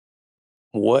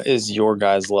 what is your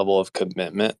guys' level of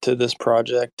commitment to this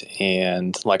project?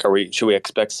 And like, should we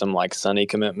expect some like Sunny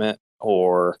commitment,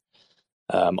 or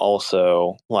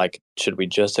also like, should we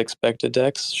just expect a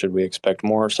DEX? Should we expect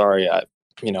more? Sorry,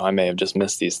 I may have just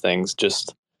missed these things.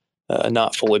 Just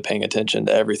not fully paying attention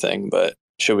to everything, but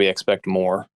should we expect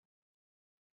more?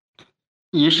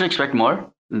 You should expect more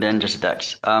than just a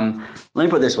DEX. Let me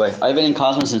put it this way. I've been in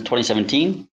Cosmos since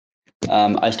 2017.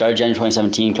 I started January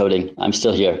 2017 coding. I'm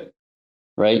still here,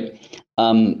 right?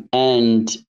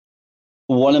 And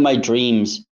one of my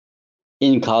dreams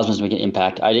in Cosmos to make an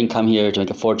impact. I didn't come here to make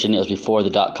a fortune. It was before the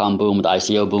dot-com boom, the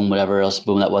ICO boom, whatever else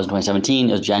boom that was in 2017.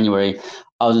 It was January.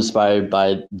 I was inspired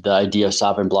by the idea of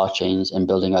sovereign blockchains and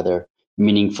building other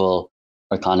meaningful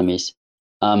economies.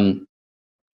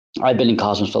 I've been in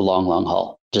Cosmos for a long, long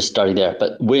haul, just starting there.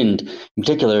 But Wynd, in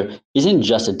particular, isn't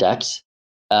just a DEX.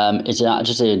 It's not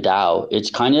just a DAO. It's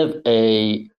kind of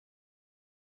a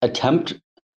attempt.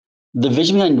 The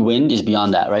vision behind Wynd is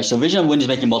beyond that, right? So the vision of Wynd is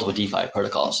making multiple DeFi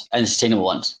protocols and sustainable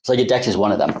ones. So like a DEX is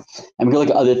one of them. And we can look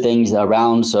at other things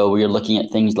around. So we're looking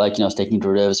at things like, staking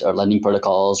derivatives or lending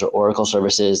protocols or Oracle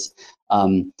services,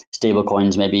 stable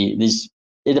coins, maybe.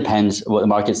 It depends what the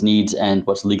market's needs and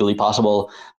what's legally possible.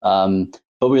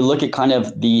 But we look at kind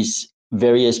of these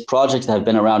various projects that have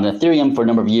been around in Ethereum for a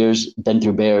number of years, been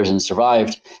through bears and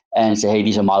survived, and say, hey,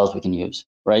 these are models we can use,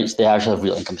 right? So they actually have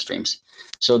real income streams.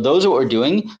 So those are what we're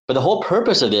doing. But the whole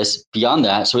purpose of this, beyond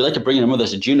that, so we like to bring in more of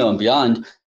this to Juno and beyond,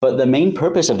 but the main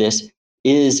purpose of this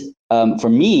is, for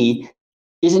me,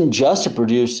 isn't just to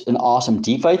produce an awesome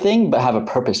DeFi thing, but have a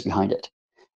purpose behind it.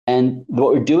 And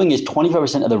what we're doing is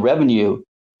 25% of the revenue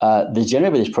that's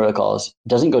generated by these protocols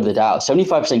doesn't go to the DAO.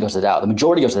 75% goes to the DAO. The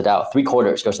majority goes to the DAO.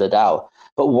 3/4 goes to the DAO.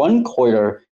 But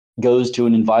 1/4 goes to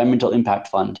an environmental impact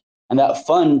fund. And that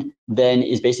fund then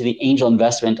is basically angel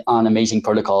investment on amazing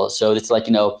protocols. So it's like,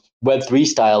 Web3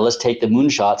 style, let's take the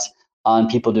moonshots on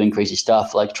people doing crazy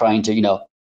stuff, like trying to,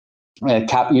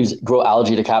 grow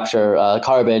algae to capture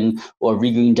carbon, or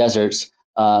regreen deserts,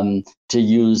 to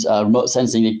use remote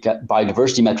sensing to get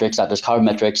biodiversity metrics, not just carbon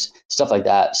metrics, stuff like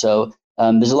that. So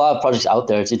there's a lot of projects out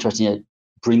there. It's interesting to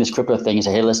bring this crypto thing and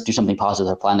say, hey, let's do something positive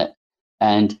with our planet,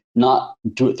 and not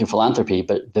do it through philanthropy,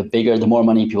 but the more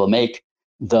money people make,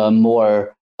 the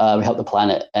more we help the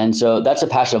planet. And so that's a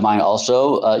passion of mine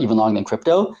also, even longer than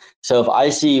crypto. So if I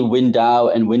see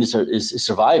WyndDAO and Wynd is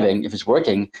surviving, if it's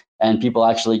working, and people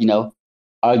actually,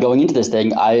 are going into this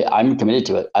thing, I'm committed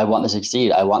to it. I want this to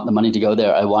succeed. I want the money to go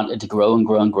there. I want it to grow and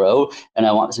grow and grow. And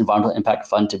I want this environmental impact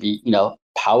fund to be,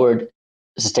 powered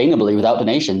sustainably without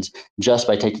donations, just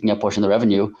by taking a portion of the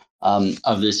revenue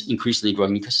of this increasingly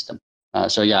growing ecosystem.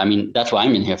 So yeah, that's what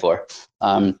I'm in here for.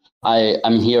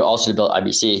 I'm here also to build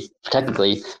IBC.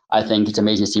 Technically, I think it's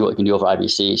amazing to see what we can do over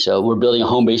IBC. So we're building a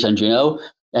home base on Juno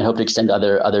and hope to extend to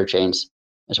other chains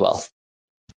as well.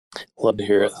 Love to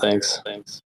hear it. Thanks.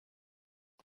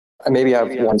 I maybe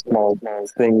have one small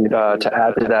thing to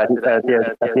add to that.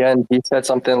 At the end, he said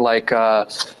something like,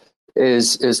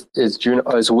 is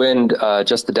Wynd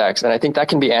just the DEX? And I think that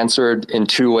can be answered in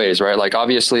two ways, right? Like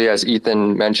obviously, as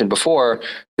Ethan mentioned before,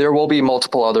 there will be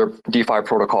multiple other DeFi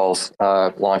protocols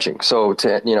launching. So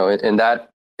in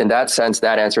that sense,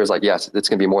 that answer is like, yes, it's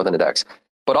going to be more than a DEX.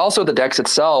 But also the DEX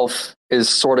itself is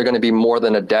sort of going to be more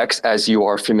than a DEX as you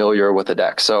are familiar with a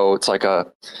DEX. So it's like a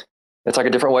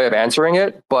different way of answering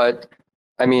it. But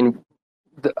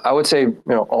I would say,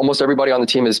 almost everybody on the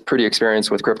team is pretty experienced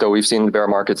with crypto. We've seen the bear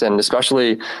markets, and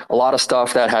especially a lot of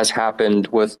stuff that has happened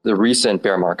with the recent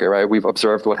bear market, right? We've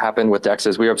observed what happened with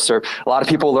DEXs. We observed a lot of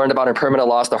people learned about impermanent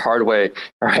loss the hard way,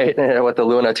 right? With the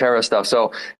Luna Terra stuff.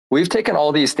 So we've taken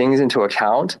all these things into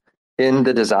account in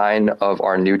the design of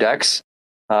our new DEX.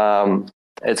 And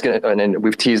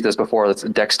we've teased this before, it's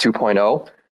DEX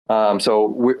 2.0. So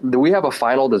we have a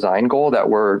final design goal that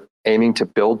we're aiming to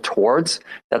build towards.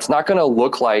 That's not going to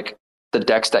look like the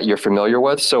DEX that you're familiar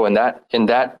with. So in that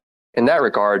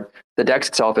regard, the DEX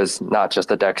itself is not just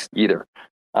a DEX either.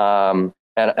 And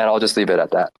I'll just leave it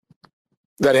at that.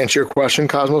 That answer your question,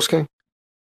 Cosmos King?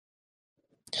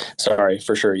 Sorry,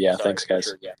 for sure. Yeah, thanks,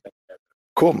 guys.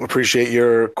 Cool. Appreciate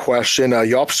your question.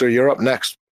 Yopster, you're up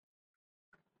next.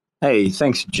 Hey,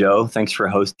 thanks, Joe. Thanks for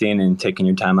hosting and taking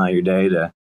your time out of your day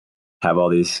to have all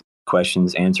these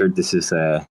questions answered. This is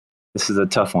a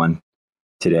tough one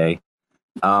today.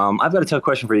 I've got a tough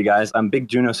question for you guys. I'm a big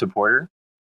Juno supporter,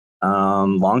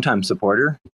 longtime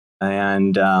supporter,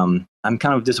 and I'm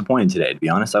kind of disappointed today, to be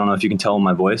honest. I don't know if you can tell in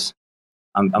my voice.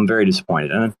 I'm very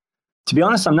disappointed. And to be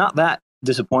honest, I'm not that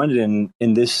disappointed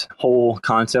in this whole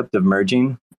concept of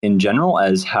merging in general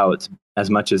as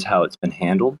much as how it's been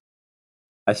handled.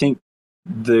 I think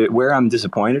where I'm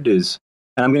disappointed is,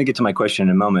 and I'm going to get to my question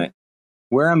in a moment,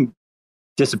 where I'm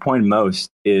disappointed most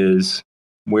is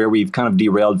where we've kind of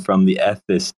derailed from the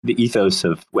ethos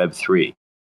of Web3,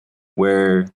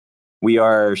 where we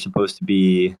are supposed to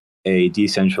be a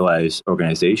decentralized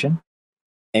organization.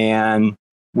 And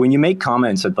when you make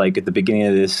comments at like at the beginning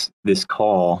of this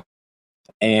call,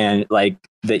 and like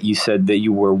that you said that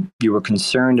you were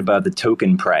concerned about the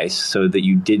token price, so that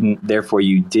you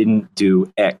didn't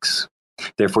do X,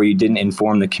 therefore you didn't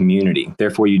inform the community,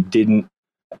 therefore you didn't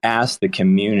ask the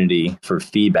community for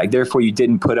feedback, therefore you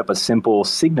didn't put up a simple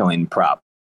signaling prop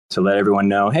to let everyone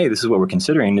know, hey, this is what we're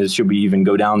considering. Should we even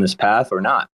go down this path or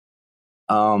not?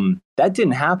 That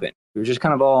didn't happen. We were just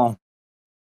kind of all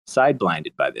side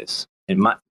blinded by this. And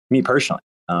me personally,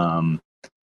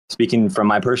 speaking from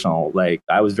my personal, like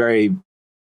I was very,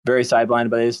 very side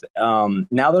blinded by this.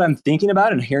 Now that I'm thinking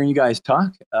about it and hearing you guys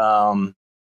talk, a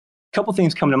couple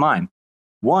things come to mind.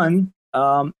 One,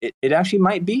 it actually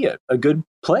might be a good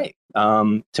play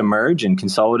to merge and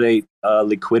consolidate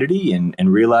liquidity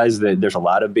and realize that there's a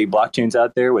lot of big blockchains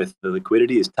out there with the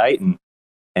liquidity is tight and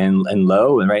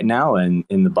low and right now and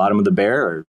in the bottom of the bear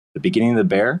or the beginning of the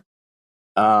bear.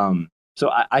 So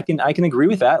I can agree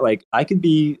with that. Like I could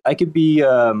be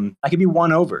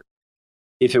won over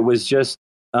if it was just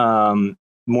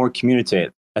more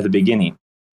communicative at the beginning.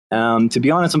 To be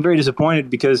honest, I'm very disappointed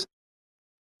because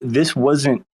this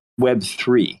wasn't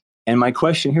Web3. And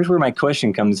here's where my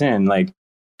question comes in. Like,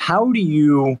 how do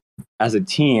you, as a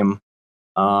team,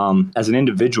 as an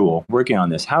individual working on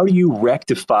this, how do you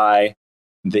rectify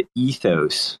the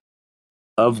ethos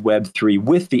of Web3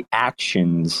 with the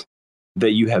actions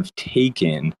that you have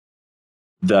taken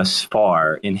thus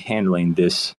far in handling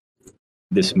this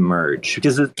merge?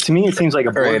 Because to me, it seems like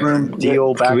a boardroom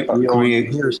deal,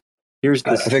 here's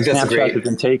the snapshot that's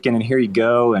been taken, and here you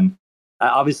go. And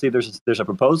obviously, there's a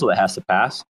proposal that has to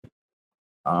pass.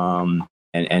 And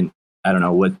I don't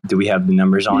know, what do we have the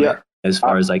numbers on it as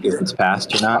far as like if it's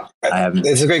passed or not? I haven't.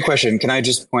 It's a great question. Can I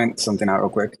just point something out real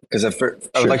quick? Because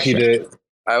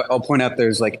I'll point out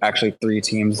there's like actually 3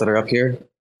 teams that are up here.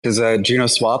 Because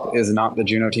JunoSwap is not the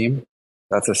Juno team.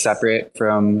 That's a separate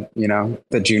from,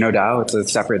 the Juno DAO. It's a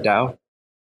separate DAO.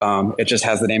 It just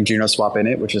has the name JunoSwap in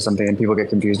it, which is something that people get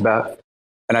confused about.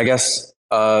 And I guess,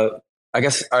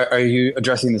 are you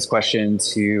addressing this question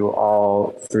to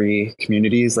all 3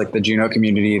 communities, like the Juno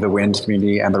community, the Wind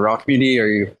community, and the Raw community? Or are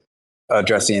you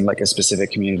addressing like a specific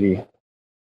community?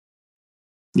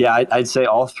 Yeah, I'd say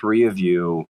all 3 of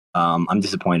you, I'm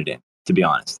disappointed in, to be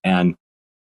honest. And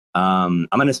I'm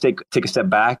going to take a step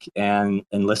back and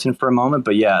listen for a moment.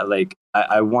 But yeah, like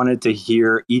I wanted to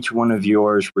hear each one of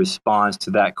yours response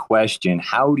to that question.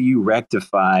 How do you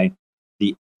rectify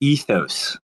the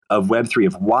ethos of Web3,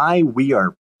 of why we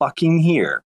are fucking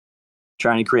here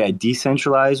trying to create a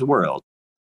decentralized world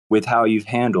with how you've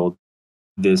handled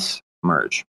this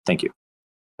merge? Thank you.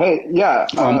 Hey, yeah.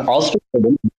 Also,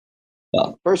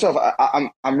 First off,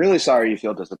 I'm really sorry you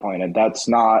feel disappointed. That's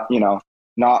not,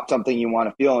 not something you want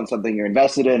to feel and something you're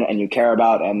invested in and you care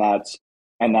about, and that's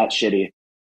shitty.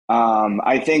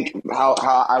 I think how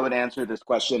I would answer this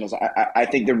question is I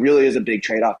think there really is a big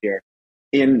trade-off here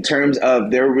in terms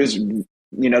of there was,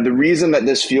 the reason that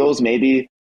this feels maybe,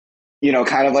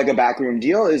 kind of like a backroom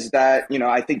deal is that,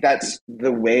 I think that's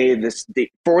the way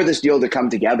for this deal to come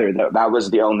together, that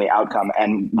was the only outcome.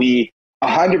 And we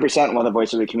 100% want the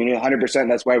voice of the community, 100%.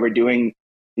 That's why we're doing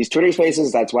these Twitter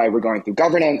spaces. That's why we're going through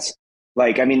governance.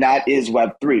 That is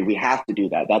Web3. We have to do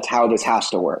that. That's how this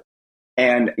has to work.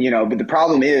 And, but the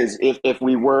problem is if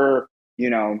we were,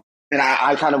 and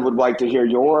I kind of would like to hear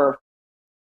your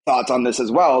thoughts on this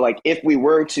as well. Like if we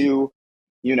were to,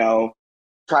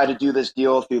 try to do this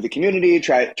deal through the community,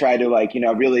 try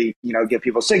to really, get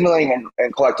people signaling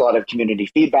and collect a lot of community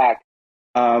feedback,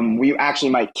 we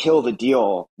actually might kill the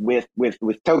deal with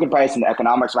token price, and the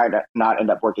economics might not end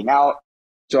up working out.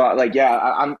 So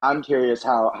I'm curious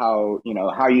how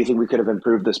you think we could have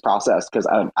improved this process, because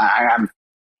I'm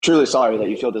truly sorry that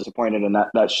you feel disappointed, and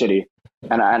that's shitty.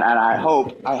 And I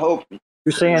hope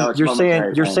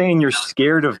you're saying you're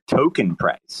scared of token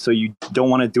price, so you don't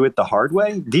want to do it the hard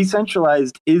way.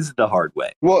 Decentralized is the hard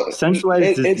way. Well,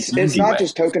 centralized it's not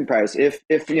just token price. If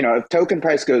token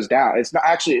price goes down, it's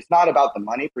not about the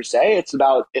money per se. It's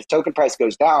about if token price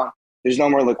goes down, there's no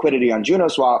more liquidity on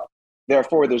JunoSwap.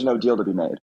 Therefore, there's no deal to be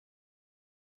made.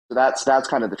 So that's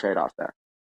kind of the trade-off there.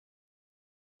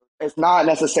 It's not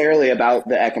necessarily about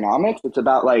the economics. It's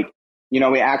about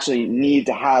we actually need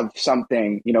to have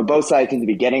something, both sides need to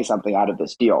be getting something out of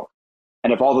this deal.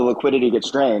 And if all the liquidity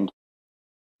gets drained,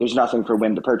 there's nothing for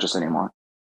Wynd to purchase anymore.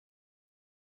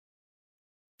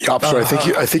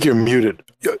 Yopster, I think you're muted.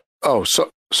 Oh,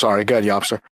 sorry. Go ahead,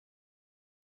 Yopster.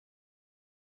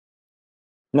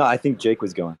 No, I think Jake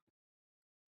was going.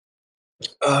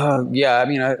 Yeah, I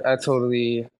mean, I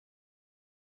totally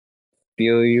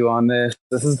feel you on this.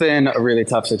 This has been a really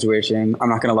tough situation. I'm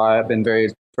not going to lie. I've been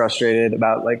very frustrated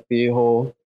about like the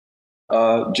whole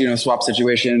JunoSwap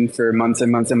situation for months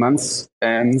and months and months,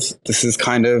 and this is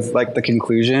kind of like the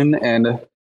conclusion. And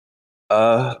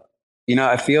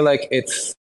I feel like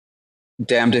it's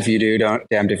damned if you do,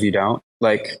 damned if you don't.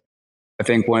 Like, I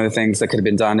think one of the things that could have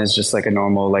been done is just like a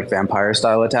normal like vampire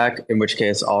style attack, in which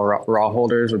case all raw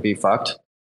holders would be fucked.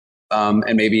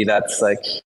 And maybe that's like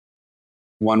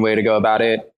one way to go about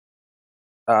it.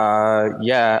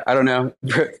 Yeah, I don't know.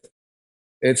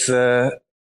 It's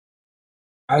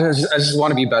I just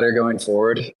want to be better going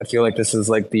forward. I feel like this is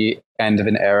like the end of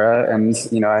an era, and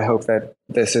I hope that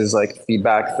this is like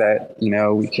feedback that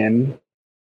we can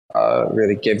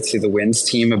really give to the Winds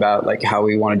team about like how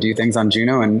we want to do things on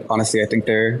Juno. And honestly, I think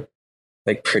they're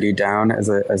like pretty down as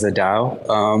a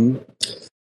DAO.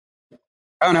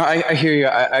 I don't know. I hear you.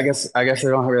 I guess I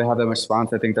don't really have that much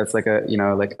response. I think that's like a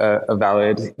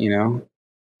valid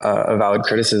a valid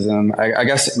criticism. I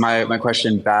guess my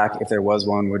question back, if there was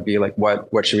one, would be like,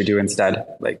 what should we do instead?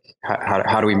 Like,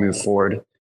 how do we move forward?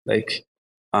 Like,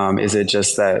 is it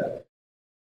just that?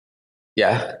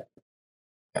 Yeah,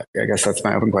 I guess that's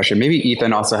my open question. Maybe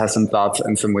Ethan also has some thoughts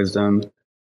and some wisdom.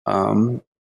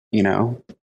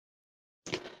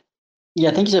 Yeah,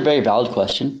 I think it's a very valid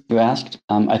question you asked.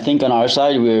 I think on our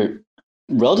side, we're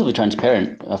relatively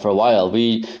transparent for a while.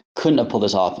 We couldn't have pulled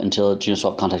this off until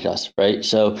JunoSwap contacted us, right?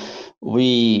 So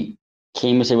we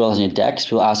came and said, well, in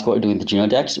DEX, we'll ask what we're doing with the Juno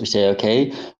DEX. We say,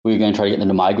 okay, we're going to try to get them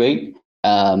to migrate.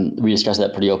 We discussed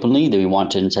that pretty openly, that we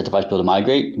want to incentivize people to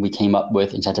migrate. We came up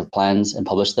with incentive plans and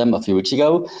published them a few weeks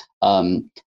ago.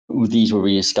 These were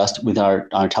discussed with our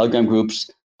Telegram groups,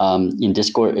 in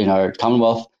Discord, in our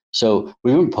Commonwealth. So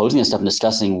we were proposing this stuff and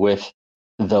discussing with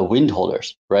the Wynd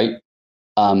holders, right?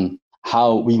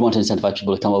 How we want to incentivize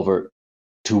people to come over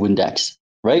to WyndDAX,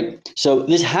 right? So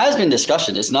this has been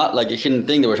discussion. It's not like a hidden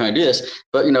thing that we're trying to do this,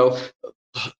 but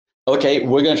okay,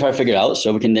 we're going to try to figure it out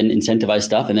so we can then incentivize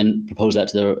stuff and then propose that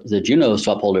to the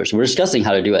JunoSwap holders. So we're discussing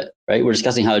how to do it, right? We're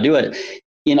discussing how to do it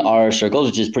in our circles,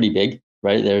 which is pretty big,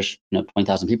 right? There's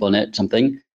 20,000 people in it,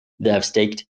 something that have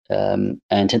staked, and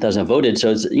 10,000 have voted.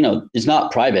 So it's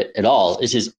not private at all.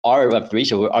 This is our Web3,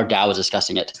 so our DAO is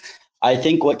discussing it. I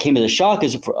think what came as a shock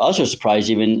is, for us, a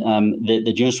surprise even,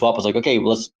 the JunoSwap was like, okay,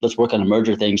 well, let's work on a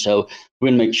merger thing. So we're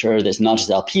going to make sure that it's not just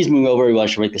LPs moving over. We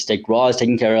want to make the stake raw is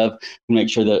taken care of. We make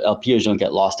sure that LPers don't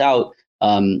get lost out,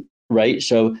 right?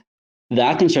 So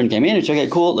that concern came in. It's okay,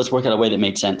 cool. Let's work out a way that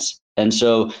made sense. And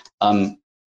so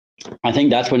I think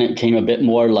that's when it came a bit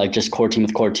more like just core team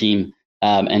with core team,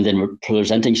 and then we're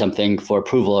presenting something for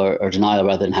approval or denial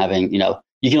rather than having,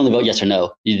 you can only vote yes or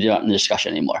no. You're not in the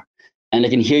discussion anymore. And I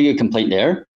can hear your complaint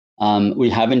there. We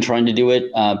have been trying to do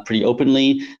it pretty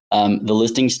openly. The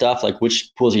listing stuff, like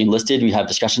which pools are being listed, we have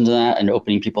discussions on that and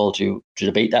opening people to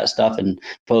debate that stuff and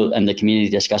the community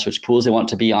discuss which pools they want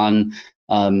to be on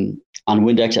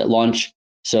WyndDAX at launch.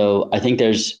 So I think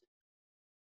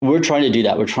we're trying to do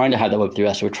that. We're trying to have that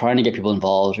Web3. So we're trying to get people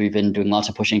involved. We've been doing lots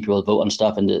of pushing people to vote on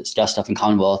stuff and discuss stuff in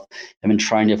Commonwealth. I've been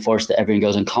trying to force that everyone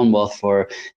goes in Commonwealth for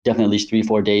definitely at least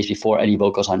 3-4 days before any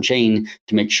vote goes on chain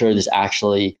to make sure there's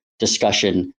actually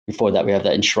discussion before that. We have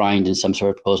that enshrined in some sort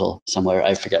of proposal somewhere.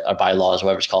 I forget our bylaws,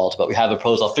 whatever it's called, but we have a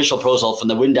official proposal from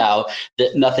the WyndDAO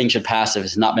that nothing should pass if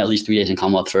it's not been at least 3 days in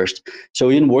Commonwealth first. So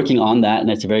we've been working on that, and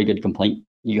that's a very good complaint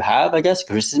you have, I guess,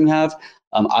 criticism you have.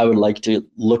 I would like to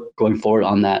look going forward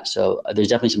on that. So there's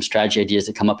definitely some strategy ideas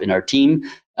that come up in our team.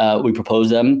 We propose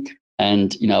them,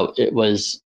 and it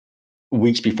was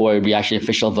weeks before we actually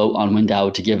official vote on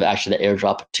WyndDAO to give actually the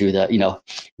airdrop to the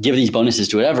give these bonuses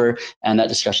to whatever, and that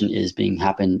discussion is being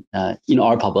happen in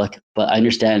our public. But I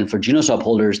understand for JunoSwap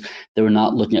holders that we're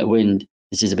not looking at Wynd,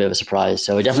 this is a bit of a surprise.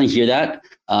 So I definitely hear that,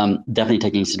 definitely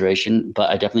taking consideration. But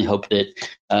I definitely hope that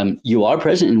you are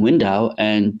present in WyndDAO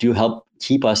and do help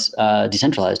keep us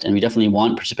decentralized. And we definitely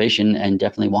want participation and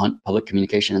definitely want public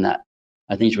communication in that.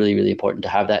 I think it's really, really important to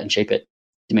have that and shape it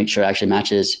to make sure it actually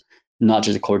matches, not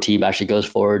just the core team, actually goes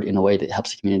forward in a way that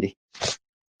helps the community.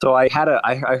 So I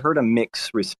heard a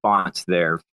mixed response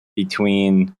there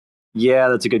between, yeah,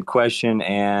 that's a good question,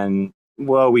 and,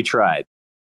 well, we tried.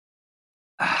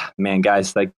 Man,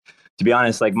 guys, like, to be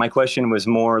honest, like, my question was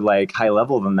more like high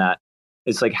level than that.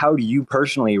 It's like, how do you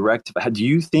personally rectify? Do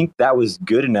you think that was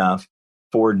good enough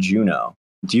for Juno?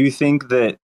 Do you think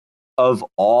that of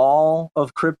all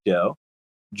of crypto,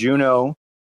 Juno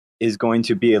is going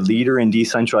to be a leader in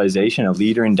decentralization, a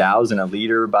leader in DAOs, and a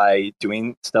leader by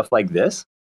doing stuff like this?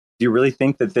 Do you really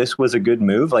think that this was a good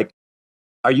move? Like,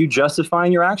 are you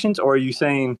justifying your actions, or are you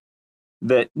saying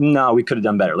that, no, we could have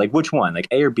done better? Like, which one? Like,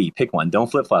 A or B? Pick one. Don't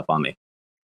flip-flop on me.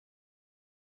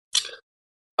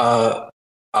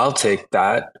 I'll take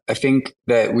that. I think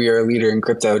that we are a leader in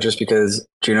crypto just because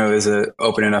Juno is an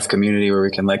open enough community where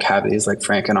we can like have these like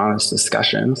frank and honest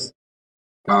discussions.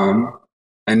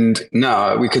 And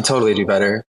no, we could totally do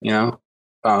better, you know.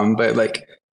 But like,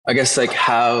 I guess like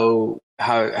how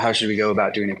should we go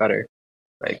about doing it better?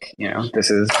 Like, you know,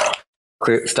 this is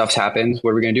clear, stuff's happened.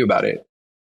 What are we gonna do about it?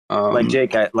 Like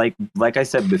Jake, like I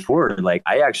said before, like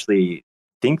I actually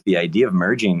think the idea of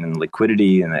merging and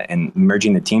liquidity and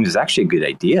merging the teams is actually a good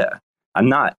idea. I'm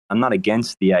not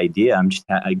against the idea. I'm just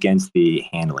against the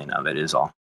handling of it is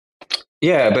all.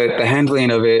 Yeah, but the handling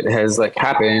of it has like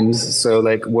happened. So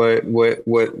like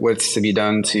what's to be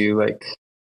done to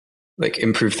like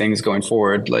improve things going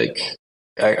forward? Like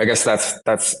I guess that's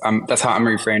how I'm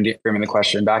reframing the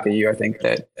question back at you. I think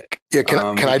that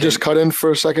can I just cut in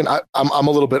for a second? I'm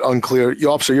a little bit unclear.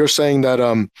 Officer, you're saying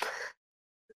that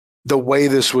the way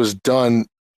this was done,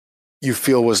 you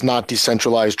feel was not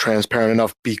decentralized, transparent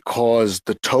enough because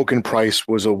the token price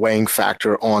was a weighing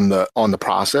factor on the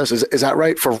process. Is that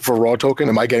right for raw token?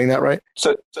 Am I getting that right?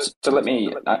 So let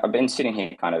me. I've been sitting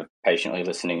here kind of patiently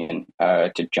listening in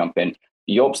to jump in.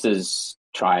 Yorpster's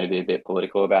trying to be a bit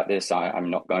political about this.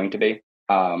 I'm not going to be.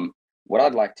 What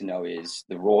I'd like to know is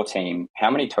the raw team.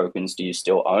 How many tokens do you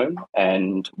still own,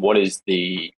 and what is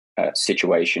the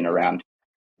situation around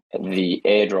the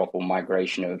airdrop or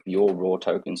migration of your raw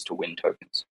tokens to Wynd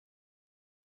tokens?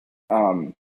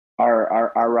 Our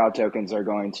raw tokens are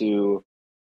going to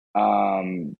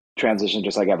transition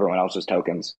just like everyone else's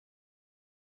tokens.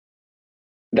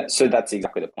 So that's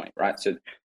exactly the point, right? So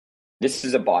this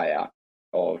is a buyout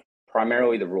of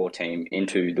primarily the raw team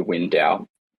into the WyndDAO,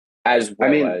 as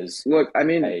well as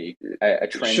a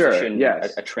transition, sure,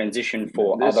 yes. a transition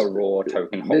for other raw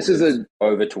token holders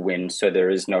over to Wynd, so there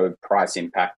is no price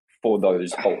impact for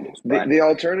those holders. Right? The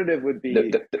alternative would be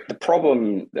the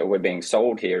problem that we're being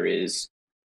sold here is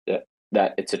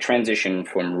that it's a transition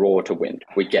from raw to Wynd.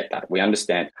 We get that. We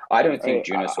understand. I don't think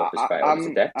JunoSwap has failed as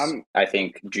a DEX. I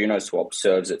think JunoSwap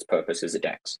serves its purpose as a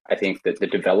DEX. I think that the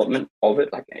development of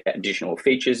it, like additional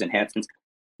features, enhancements,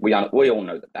 we all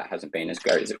know that hasn't been as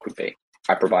great as it could be.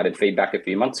 I provided feedback a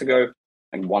few months ago,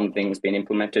 and one thing's been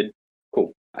implemented.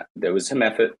 Cool. There was some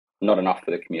effort, not enough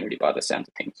for the community by the sounds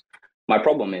of things. My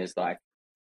problem is like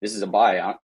this is a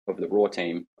buyout of the raw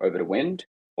team over to Wynd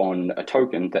on a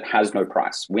token that has no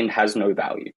price. Wynd has no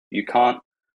value. You can't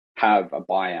have a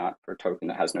buyout for a token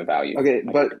that has no value. Okay,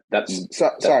 like, but that's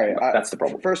the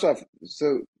problem. First off,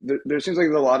 so there seems like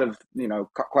there's a lot of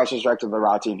questions directed to the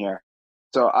raw team here.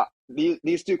 So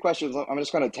these two questions, I'm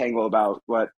just going to tangle about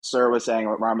what Sir was saying,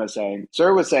 what Rama was saying.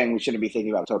 Sir was saying we shouldn't be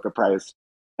thinking about token price,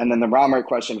 and then the Rama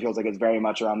question feels like it's very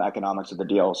much around the economics of the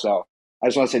deal. So I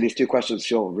just want to say these two questions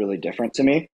feel really different to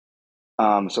me.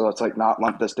 So let's like not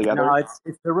lump this together. No,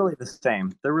 they're really the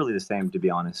same. They're really the same, to be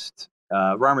honest.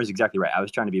 Rarmer is exactly right. I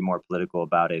was trying to be more political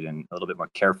about it and a little bit more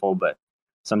careful, but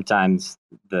sometimes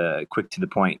the quick to the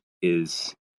point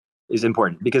is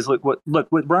important because what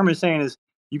Rarmer is saying is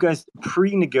you guys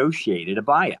pre-negotiated a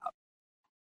buyout,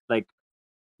 like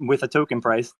with a token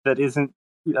price that isn't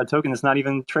a token that's not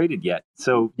even traded yet.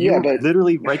 So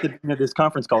literally right at the beginning of this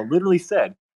conference call, literally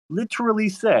said,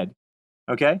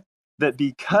 okay, that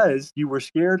because you were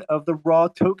scared of the raw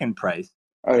token price,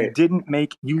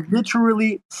 you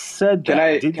literally said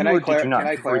that. Can I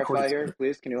clarify here,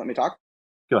 please? Can you let me talk?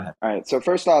 Go ahead. All right. So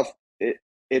first off,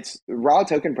 it's raw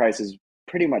token price is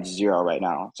pretty much zero right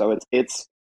now. So it's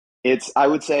I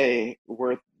would say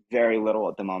worth very little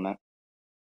at the moment.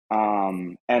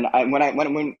 And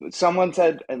when someone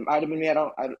said, it might have been me,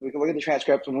 we can look at the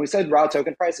transcripts. When we said raw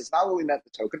token price, it's not what we meant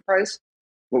the token price.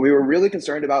 What we were really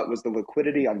concerned about was the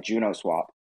liquidity on JunoSwap.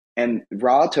 And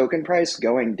raw token price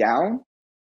going down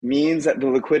means that the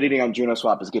liquidity on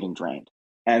JunoSwap is getting drained.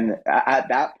 And at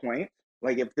that point,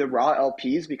 like if the raw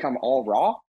LPs become all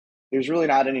raw, there's really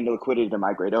not any liquidity to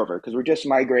migrate over because we're just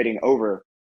migrating over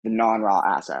the non-raw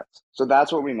assets. So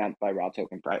that's what we meant by raw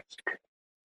token price.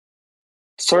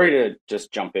 Sorry to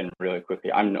just jump in really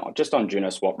quickly. I'm not just on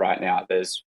JunoSwap right now.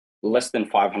 There's less than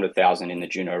 500,000 in the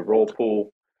Juno raw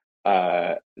pool.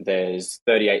 There's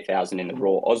 38,000 in the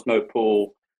raw Osmo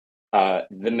pool.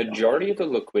 The majority of the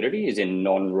liquidity is in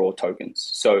non-raw tokens.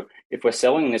 So if we're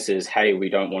selling this as, hey, we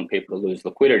don't want people to lose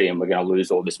liquidity and we're going to lose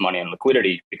all this money on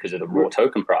liquidity because of the raw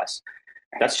token price,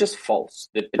 that's just false.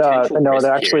 The potential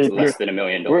risk here is less than $1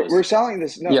 million. We're selling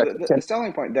this. The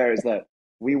selling point there is that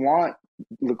we want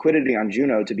liquidity on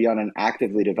Juno to be on an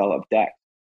actively developed deck.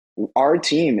 Our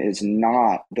team is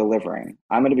not delivering.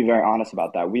 I'm going to be very honest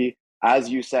about that. As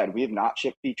you said, we have not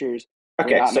shipped features.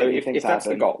 Okay, so if that's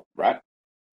the goal, right?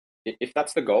 If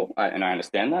that's the goal, and I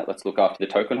understand that, let's look after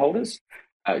the token holders.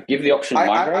 Give the option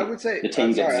migrate. I would say the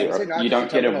team gets zero. You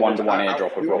don't get a one-to-one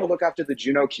airdrop. We want to look after the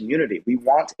Juno community. We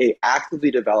want a actively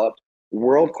developed,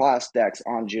 world-class DEX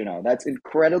on Juno. That's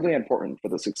incredibly important for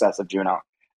the success of Juno,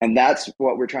 and that's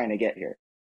what we're trying to get here.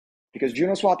 Because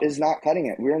JunoSwap is not cutting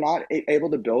it. We're not able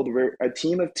to build. We're a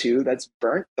team of two that's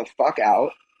burnt the fuck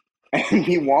out, and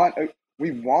we want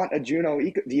a Juno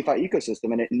DeFi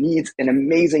ecosystem, and it needs an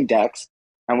amazing DEX,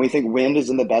 and we think Wynd is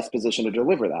in the best position to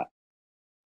deliver that.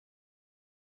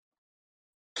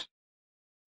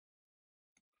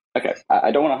 Okay,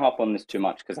 I don't want to harp on this too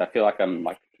much because I feel like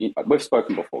we've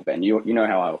spoken before, Ben. You know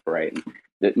how I operate.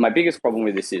 My biggest problem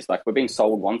with this is like we're being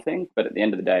sold one thing, but at the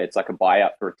end of the day, it's like a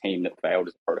buyout for a team that failed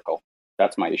as a protocol.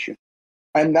 That's my issue.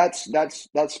 And that's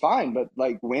fine, but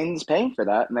like Wynd's paying for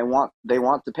that, and they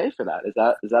want to pay for that.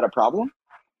 Is that a problem?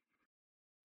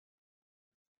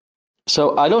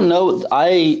 So I don't know.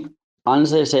 I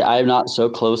honestly say I'm not so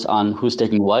close on who's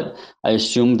taking what. I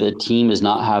assume the team does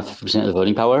not have 50% of the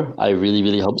voting power. I really,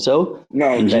 really hope so.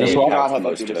 No, they do not have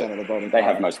most 50% of the voting power. They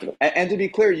have most of it. And to be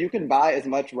clear, you can buy as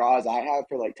much RAW as I have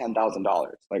for like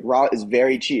 $10,000. Like RAW is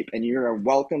very cheap, and you're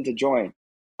welcome to join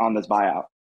on this buyout.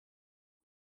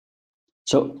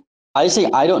 So I say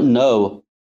I don't know.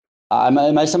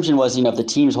 My assumption was, if the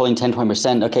team is holding 10,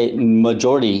 20%, okay,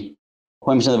 majority,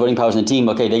 20% of the voting power is in the team,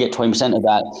 okay, they get 20% of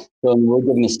that. So when we're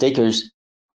giving the stakers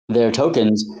their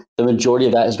tokens, the majority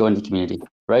of that is going to the community,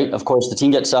 right? Of course, the team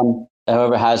gets some,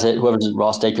 whoever has it, whoever's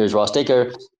raw staker is raw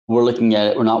staker. We're looking at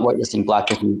it. We're not whitelisting,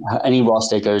 blacklisting any raw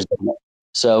stakers.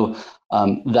 So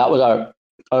that was our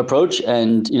approach.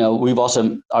 And, we've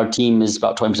also, our team is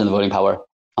about 20% of the voting power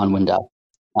on WyndDAO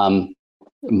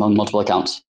among multiple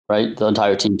accounts, right? The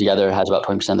entire team together has about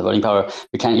 20% of the voting power.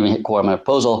 We can't even hit quorum on a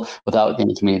proposal without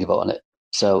getting a community vote on it.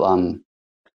 So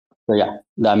yeah,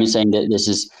 I'm saying that this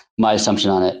is my assumption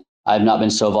on it. I've not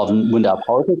been so involved in WyndDAO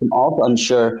politics. I'm also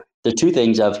unsure. The two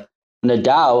things of the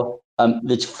DAO.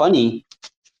 It's funny.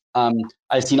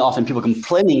 I've seen often people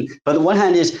complaining, but on the one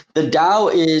hand is the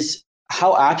DAO is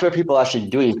how active are people actually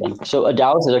doing anything. So a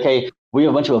DAO says, okay, we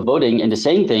have a bunch of voting into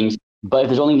saying things, but if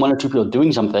there's only one or two people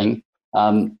doing something,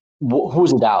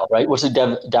 who's a DAO, right? What's a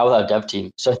DAO without a dev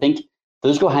team? So I think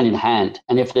those go hand in hand.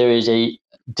 And if there is a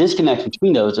disconnect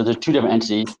between those, or there's two different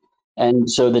entities, and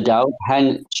so the DAO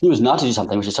can choose not to do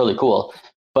something, which is totally cool,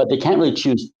 but they can't really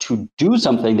choose to do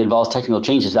something that involves technical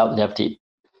changes without the dev team.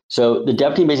 So the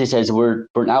dev team basically says, we're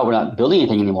burnt out, we're not building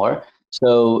anything anymore.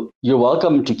 So you're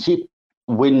welcome to keep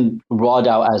Wynd raw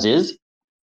DAO as is,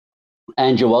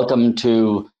 and you're welcome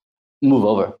to move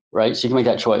over, right? So you can make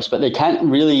that choice, but they can't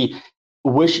really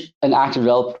wish an active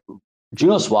develop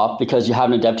JunoSwap because you have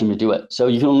no dev team to do it. So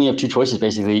you can only have two choices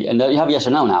basically, and you have yes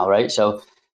or no now, right? So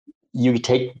you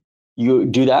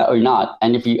do that or you're not.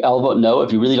 And if I'll vote no.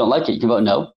 If you really don't like it, you can vote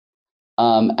no.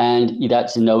 And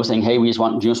that's a no saying, hey, we just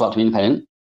want JunoSwap to be independent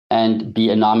and be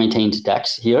a non-maintained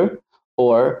DEX here.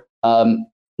 Or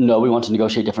no, we want to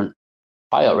negotiate different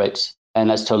buyout rates. And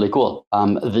that's totally cool.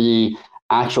 The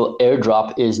actual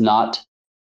airdrop is not,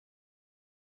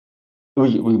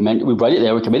 we write it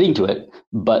there, we're committing to it,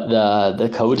 but the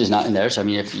code is not in there. So I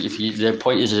mean, if the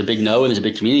point is there's a big no and there's a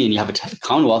big community and you have a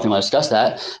Commonwealth and you want to discuss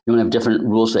that, you want to have different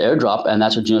rules for airdrop, and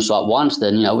that's what JunoSwap wants,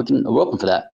 then we're open for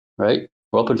that, right?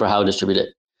 We're open for how to distribute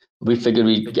it. We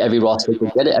figured every raw stake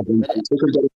would get it, every stake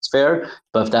would get it. It's fair,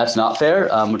 but if that's not fair,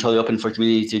 we're totally open for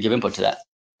community to give input to that.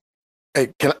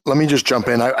 Hey, let me just jump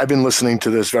in. I've been listening to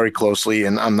this very closely,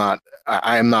 and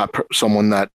I am not someone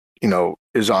that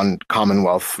is on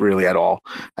Commonwealth really at all.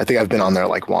 I think I've been on there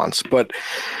like once, but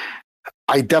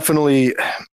I definitely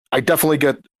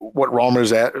get what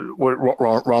Romer's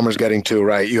getting to,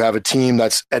 right? You have a team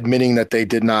that's admitting that they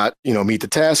did not, meet the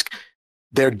task.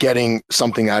 They're getting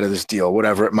something out of this deal,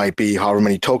 whatever it might be, however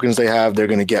many tokens they have, they're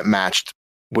going to get matched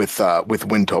with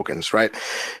Wynd tokens, right?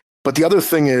 But the other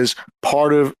thing is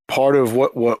part of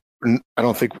what I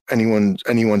don't think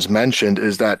anyone's mentioned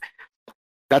is that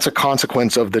that's a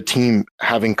consequence of the team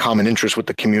having common interest with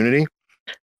the community.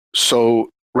 So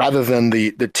rather than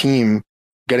the team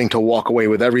getting to walk away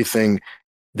with everything,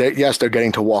 they're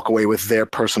getting to walk away with their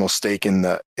personal stake in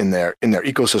their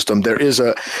ecosystem.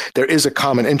 There is a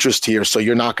common interest here, so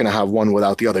you're not going to have one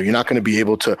without the other. You're not going to be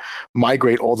able to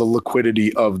migrate all the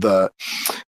liquidity of the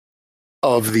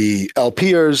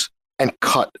LPers and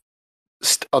cut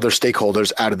other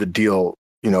stakeholders out of the deal,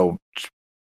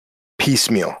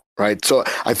 piecemeal, right? So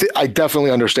I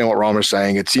definitely understand what Romer's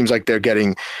saying. It seems like they're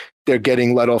getting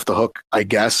let off the hook, I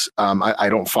guess. I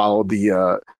don't follow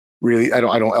the really. I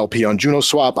don't LP on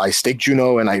JunoSwap. I stake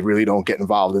Juno, and I really don't get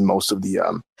involved in most of the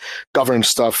governance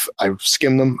stuff. I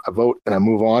skim them, I vote, and I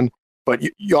move on. But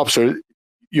you observe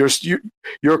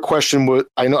your question was,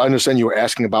 I understand you were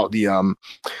asking about the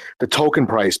token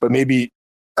price, but maybe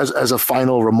as a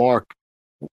final remark,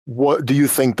 what do you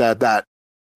think that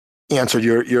answered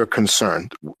your concern,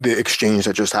 the exchange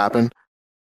that just happened?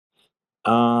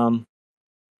 Nah,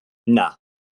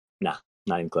 not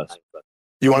even close.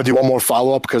 You want to do one more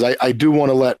follow-up? Because I do want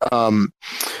to let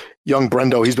young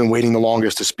Brendo, he's been waiting the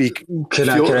longest to speak. Can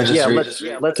I just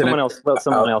let someone else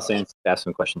ask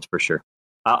some questions for sure.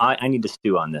 I need to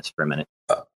stew on this for a minute.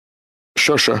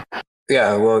 Sure.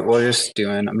 Yeah, well, I'm just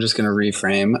going to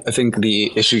reframe. I think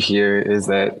the issue here is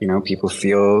that, people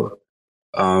feel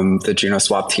the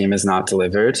JunoSwap team is not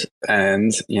delivered,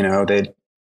 and, they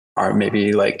are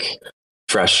maybe like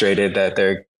frustrated that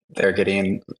they're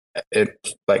getting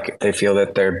it, like they feel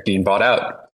that they're being bought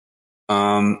out.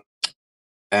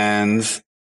 And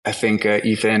I think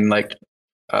Ethan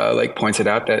pointed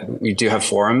out that we do have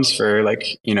forums for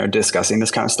discussing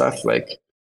this kind of stuff.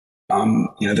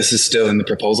 This is still in the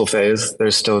proposal phase.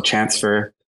 There's still a chance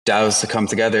for DAOs to come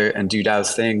together and do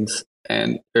DAOs things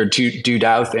or do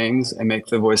DAO things and make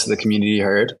the voice of the community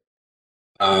heard.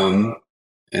 And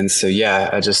so,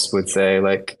 I just would say,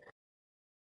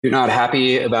 you're not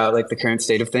happy about the current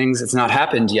state of things. It's not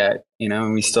happened yet,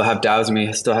 and we still have DAOs and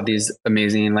we still have these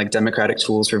amazing democratic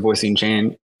tools for voicing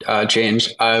change.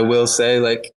 I will say,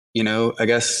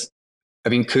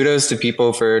 kudos to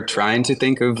people for trying to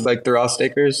think of the raw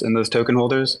stakers and those token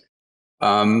holders.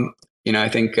 I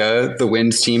think the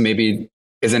Wynd team maybe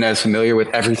isn't as familiar with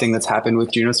everything that's happened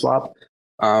with JunoSwap,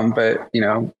 but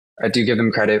I do give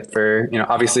them credit for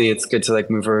obviously it's good to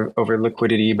move over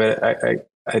liquidity, but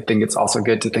I think it's also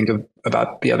good to think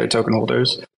about the other token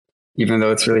holders, even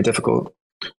though it's really difficult.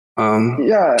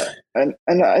 Yeah, and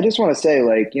I just want to say,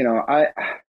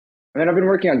 I've been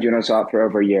working on JunoSwap for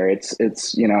over a year. It's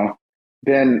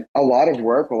been a lot of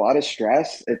work, a lot of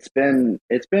stress. It's been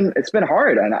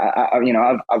hard, and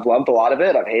I've loved a lot of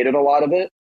it. I've hated a lot of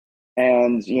it,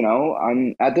 and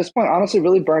I'm at this point honestly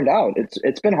really burned out.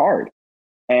 It's been hard,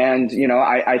 and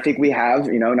I think we have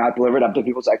not delivered up to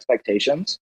people's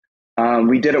expectations.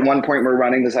 We did at one point, we're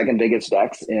running the second biggest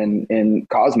DEX in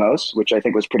Cosmos, which I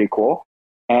think was pretty cool.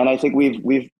 And I think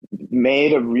we've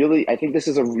made I think this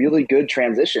is a really good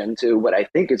transition to what I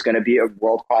think is going to be a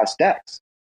world-class DEX.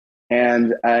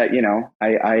 And, I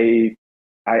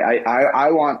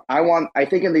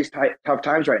think in these tough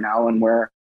times right now, and where,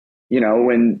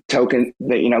 when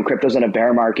crypto's in a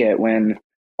bear market, when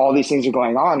all these things are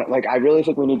going on, I really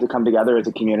think we need to come together as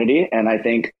a community. And I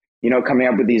think, coming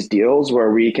up with these deals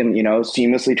where we can,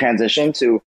 seamlessly transition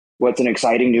to what's an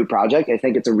exciting new project. I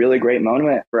think it's a really great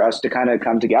moment for us to kind of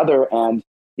come together and,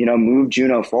 move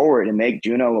Juno forward and make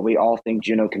Juno what we all think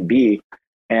Juno can be.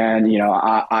 And,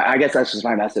 I guess that's just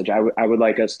my message. I would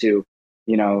like us to,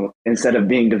 instead of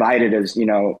being divided as,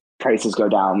 prices go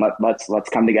down, let's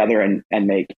come together and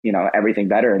make, everything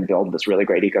better and build this really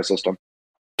great ecosystem.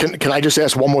 Can I just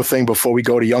ask one more thing before we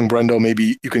go to young Brendo?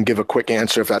 Maybe you can give a quick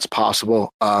answer if that's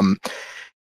possible. Ralmer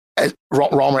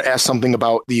asked something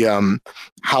about the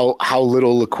how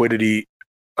little liquidity,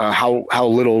 how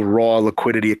little raw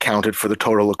liquidity accounted for the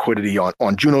total liquidity on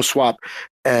JunoSwap,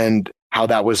 and how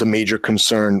that was a major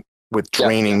concern with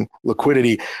draining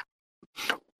liquidity.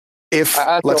 If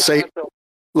let's say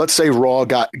raw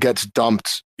gets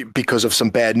dumped because of some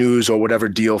bad news or whatever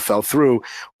deal fell through,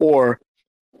 or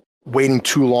waiting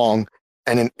too long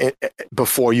and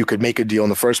before you could make a deal in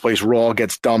the first place, raw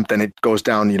gets dumped and it goes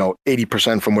down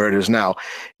 80% from where it is now.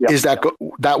 Yep. Is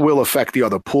that will affect the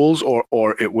other pools or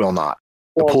it will not?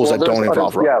 The pools that don't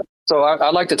involve raw. Yeah. So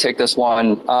I'd like to take this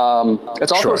one.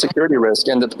 It's also a security risk,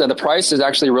 and the price is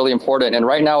actually really important. And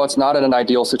right now, it's not in an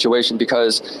ideal situation,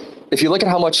 because if you look at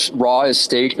how much raw is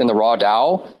staked in the raw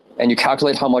DAO, and you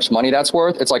calculate how much money that's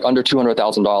worth, it's under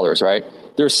 $200,000, right?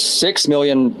 There's $6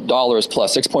 million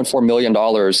plus $6.4 million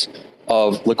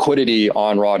of liquidity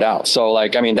on raw DAO. So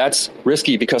that's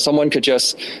risky, because someone could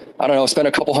just, spend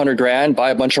a couple $100,000,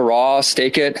 buy a bunch of raw,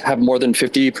 stake it, have more than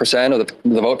 50% of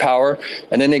the vote power,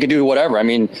 and then they can do whatever.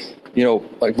 We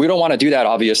don't want to do that,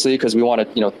 obviously, because we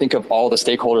want to, think of all the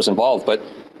stakeholders involved. But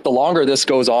the longer this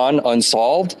goes on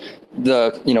unsolved,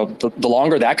 the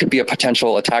longer that could be a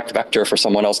potential attack vector for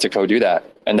someone else to go do that.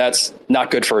 And that's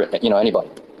not good for, anybody.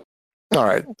 All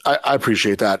right. I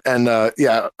appreciate that. And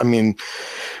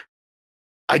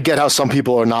I get how some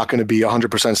people are not going to be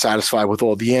 100% satisfied with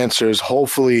all the answers.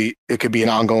 Hopefully it could be an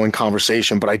ongoing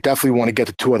conversation, but I definitely want to get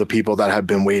to two other people that have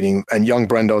been waiting. And young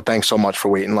Brendo, thanks so much for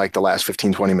waiting the last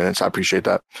 15, 20 minutes. I appreciate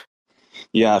that.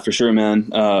 Yeah, for sure, man.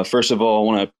 First of all, I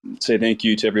want to say thank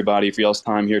you to everybody for y'all's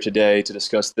time here today to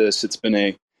discuss this. It's been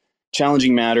a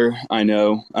challenging matter, I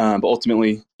know, but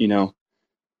ultimately,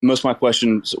 most of my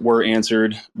questions were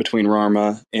answered between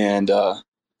Rarma and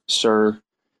Sir.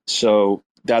 So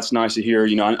that's nice to hear.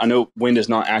 I know Wynd is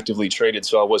not actively traded,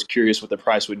 so I was curious what the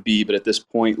price would be. But at this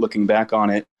point, looking back on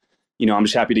it, I'm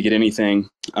just happy to get anything.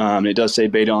 It does say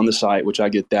beta on the site, which I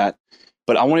get that.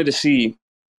 But I wanted to see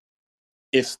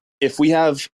if we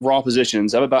have raw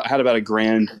positions. I've had about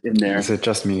 $1,000 in there. Is it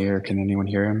just me, or can anyone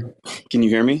hear him? Can you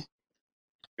hear me?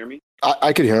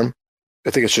 I could hear him. I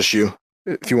think it's just you.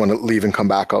 If you want to leave and come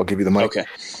back, I'll give you the mic. Okay.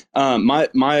 My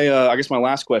I guess my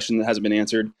last question that hasn't been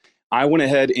answered. I went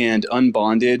ahead and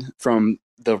unbonded from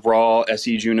the raw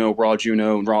SE Juno, raw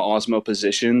Juno, and raw Osmo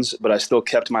positions, but I still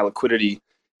kept my liquidity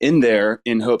in there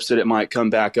in hopes that it might come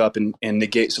back up and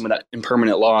negate some of that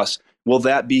impermanent loss. Will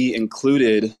that be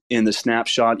included in the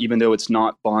snapshot, even though it's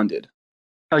not bonded?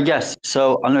 Yes.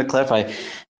 So I'm going to clarify.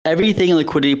 Everything in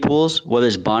liquidity pools, whether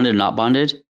it's bonded or not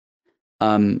bonded,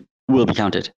 will be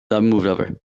counted. They'll move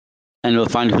over. And we'll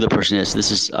find who the person is. This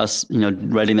is us,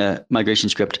 writing the migration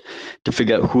script to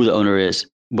figure out who the owner is,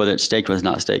 whether it's staked or it's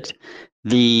not staked.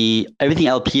 Everything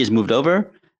LP is moved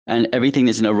over, and everything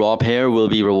that's in a raw pair will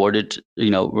be rewarded,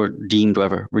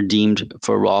 redeemed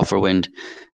for raw for Wynd.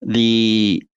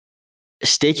 The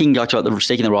staking, talked about the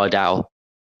staking the raw DAO.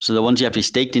 So the ones you have to be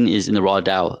staked in is in the raw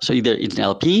DAO. So either it's an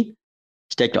LP,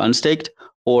 staked or unstaked,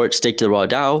 or it's staked to the raw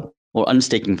DAO, or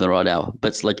unstaking for the raw DAO, but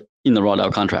it's like in the raw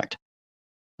DAO contract.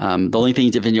 The only thing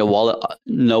is if in your wallet,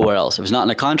 nowhere else. If it's not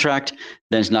in a contract,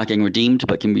 then it's not getting redeemed,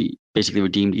 but can be basically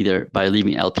redeemed either by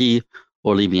leaving LP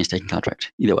or leaving a staking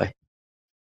contract. Either way.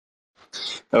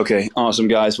 Okay, awesome,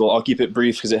 guys. Well, I'll keep it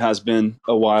brief because it has been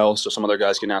a while, so some other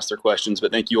guys can ask their questions.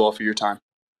 But thank you all for your time.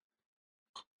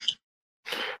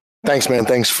 Thanks, man.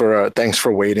 Thanks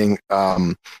for waiting.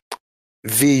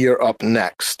 V, you're up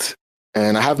next.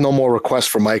 And I have no more requests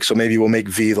for Mike, so maybe we'll make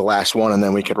V the last one, and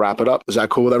then we could wrap it up. Is that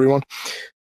cool with everyone?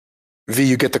 V,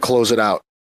 you get to close it out.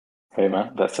 Hey,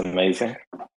 man, that's amazing.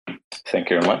 Thank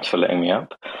you very much for letting me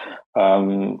up.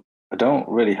 I don't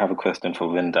really have a question for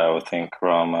WyndDAO. I think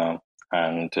Rama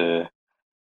and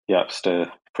Yapster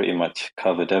pretty much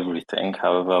covered everything.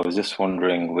 However, I was just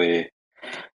wondering where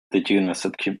the Juno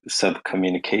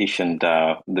sub-communication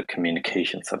DAO, the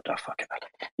communication sub-DAO,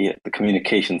 the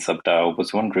communication sub-DAO,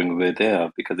 was wondering where they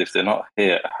are, because if they're not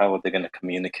here, how are they going to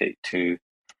communicate to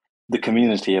the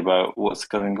community about what's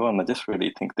going on? I just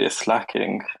really think they're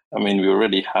slacking. I mean, we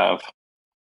already have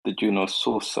the Juno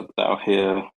source sub-DAO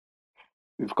here.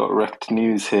 We've got Rect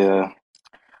News here.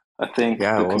 I think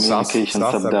the communication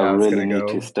sub-DAO really need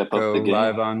to step up the game.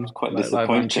 Live on, quite live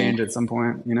disappointing. On change at some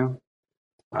point,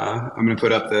 I'm going to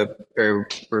put up we're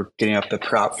getting up the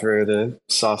prop for the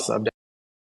soft sub.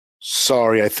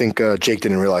 Sorry, I think Jake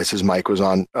didn't realize his mic was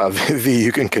on. V,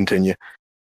 you can continue.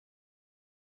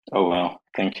 Oh, wow.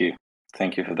 Thank you.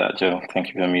 Thank you for that, Joe. Thank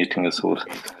you for muting us all.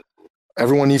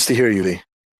 Everyone needs to hear you, V.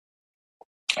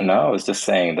 No, I was just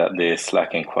saying that they're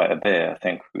slacking quite a bit. I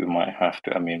think we might have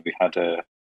to. I mean, we had a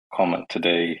comment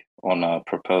today on our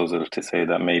proposal to say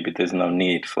that maybe there's no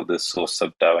need for the source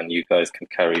sub-DAO and you guys can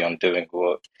carry on doing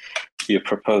what you're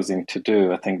proposing to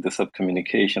do. I think the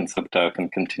sub-communication sub-DAO can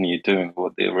continue doing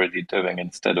what they're already doing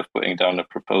instead of putting down a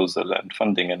proposal and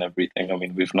funding and everything. I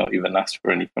mean, we've not even asked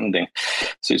for any funding.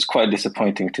 So it's quite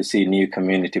disappointing to see new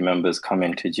community members come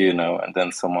into Juno and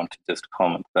then someone to just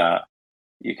comment that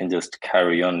you can just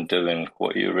carry on doing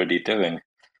what you're already doing,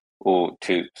 or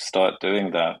to start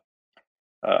doing that.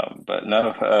 But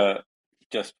no,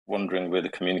 just wondering where the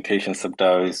communication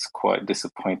sub-DAO is. Quite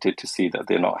disappointed to see that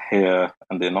they're not here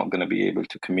and they're not going to be able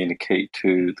to communicate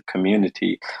to the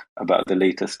community about the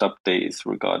latest updates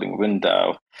regarding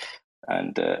WyndDAO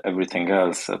and everything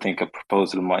else. I think a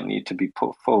proposal might need to be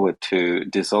put forward to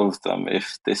dissolve them.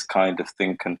 If this kind of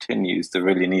thing continues, they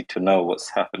really need to know what's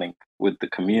happening with the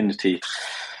community,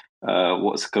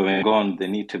 what's going on. They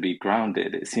need to be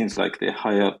grounded. It seems like they're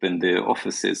high up in their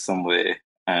offices somewhere,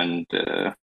 and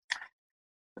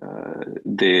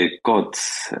they're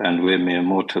gods and we're mere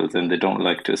mortals, and they don't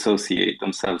like to associate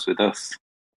themselves with us.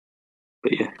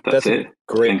 But yeah, that's it.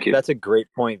 Thank you. That's a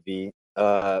great point, V.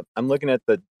 I'm looking at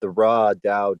the raw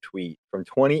DAO tweet from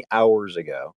 20 hours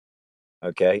ago.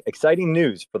 Okay, exciting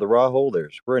news for the raw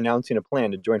holders. We're announcing a plan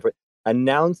to join.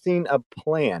 Announcing a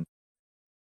plan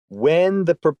when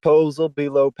the proposal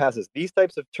below passes. These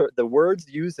types of the words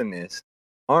used in this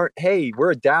aren't, hey,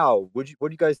 we're a DAO. What do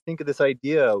you guys think of this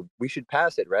idea? We should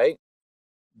pass it, right?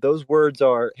 Those words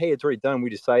are, hey, it's already done. We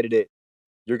decided it.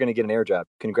 You're going to get an airdrop.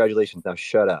 Congratulations. Now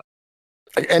shut up.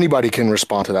 Anybody can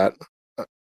respond to that.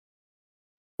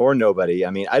 Or nobody.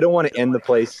 I mean, I don't want to end the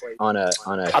place on a.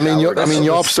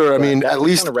 Yopster. I mean, at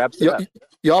least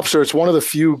Yopster. It's one of the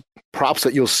few props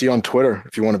that you'll see on Twitter,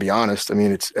 if you want to be honest. I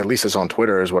mean, it's at least it's on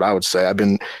Twitter is what I would say. I've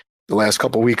been the last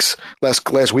couple of weeks,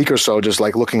 last week or so, just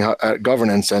like looking at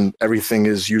governance, and everything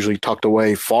is usually tucked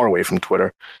away, far away from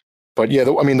Twitter. But yeah,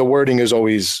 I mean, the wording is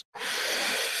always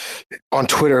on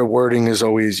Twitter. Wording is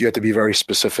always, you have to be very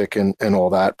specific and all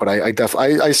that. But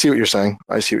I see what you're saying.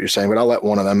 I see what you're saying. But I'll let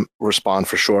one of them respond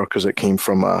for sure because it came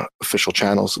from official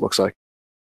channels. It looks like.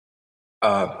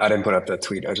 I didn't put up that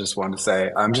tweet. I just wanted to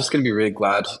say I'm just going to be really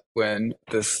glad when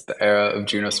the era of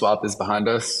JunoSwap is behind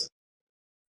us.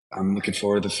 I'm looking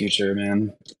forward to the future,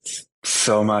 man.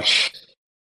 So much.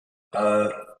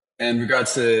 In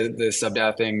regards to the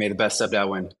sub-DAO thing, may the best sub-DAO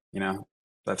win. You know,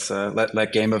 let's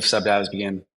let game of sub-DAOs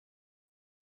begin.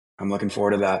 I'm looking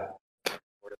forward to that.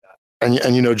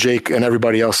 And you know, Jake and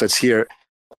everybody else that's here,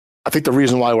 I think the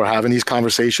reason why we're having these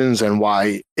conversations and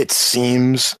why it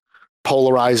seems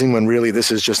polarizing when really this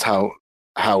is just how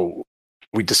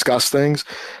we discuss things.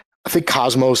 I think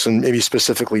Cosmos and maybe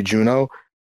specifically Juno,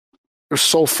 they're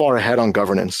so far ahead on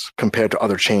governance compared to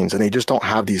other chains, and they just don't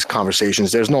have these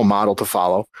conversations. There's no model to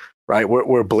follow, right?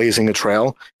 We're blazing a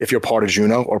trail if you're part of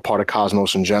Juno or part of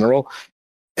Cosmos in general.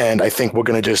 And I think we're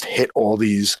going to just hit all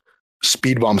these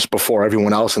speed bumps before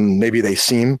everyone else, and maybe they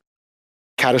seem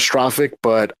catastrophic,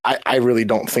 but I really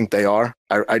don't think they are.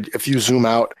 If you zoom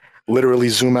out, literally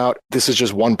zoom out, this is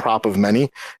just one prop of many,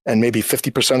 and maybe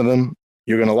 50% of them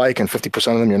you're going to like, and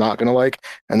 50% of them you're not going to like.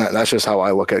 And that's just how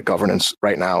I look at governance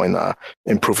right now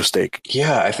in proof of stake.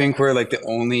 Yeah, I think we're like the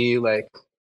only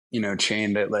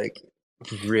chain that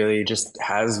really just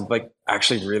has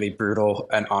actually really brutal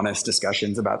and honest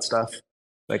discussions about stuff.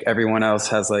 Like everyone else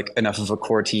has enough of a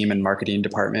core team and marketing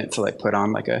department to put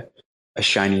on a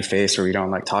shiny face where we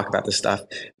don't talk about this stuff.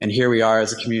 And here we are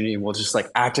as a community, and we'll just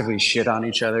actively shit on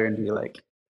each other and be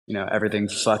everything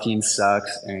fucking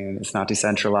sucks and it's not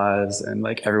decentralized, and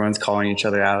everyone's calling each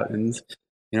other out. And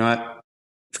you know what?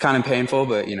 It's kind of painful,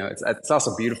 but it's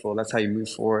also beautiful. That's how you move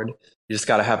forward. You just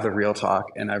got to have the real talk.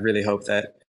 And I really hope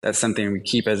that that's something we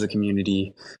keep as a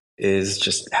community, is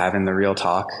just having the real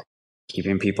talk,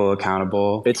 keeping people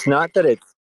accountable. It's not that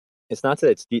it's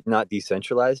not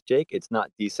decentralized, Jake. It's not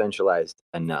decentralized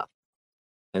enough,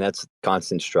 and that's a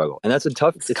constant struggle. And that's a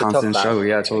constant struggle.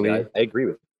 Yeah, totally. I agree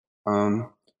with you.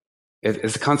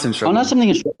 It's a constant struggle. Not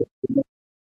something.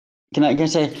 Can I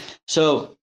say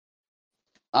so?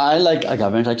 I like a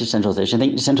government, I like decentralization. I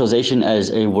think decentralization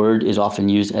as a word is often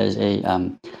used as a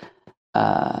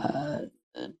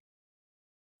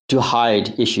to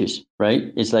hide issues,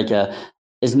 right? It's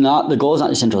it's not, the goal is not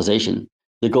decentralization.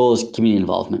 The goal is community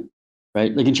involvement,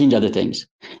 right? They can change other things.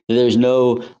 There's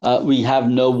no, we have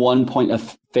no one point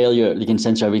of failure. They can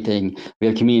censor everything. We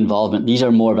have community involvement. These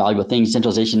are more valuable things.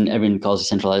 Centralization, everyone calls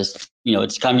decentralized.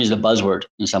 It's kind of used as a buzzword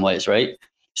in some ways, right?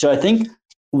 So I think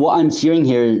what I'm hearing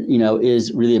here,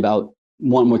 is really about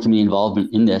more community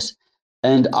involvement in this.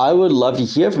 And I would love to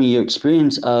hear from you your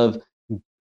experience of,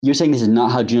 you're saying this is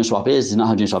not how JunoSwap is, this is not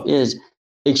how JunoSwap is.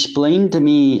 Explain to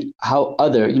me how I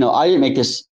didn't make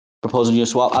this proposal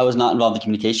JunoSwap. I was not involved in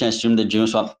communication. I assumed that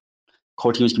JunoSwap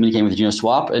core team was communicating with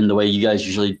JunoSwap and the way you guys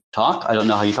usually talk. I don't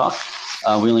know how you talk.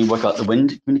 We only work out the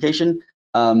Wynd communication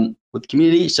with the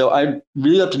community. So I'd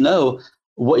really love to know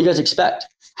what you guys expect,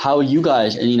 how you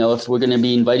guys, and if we're going to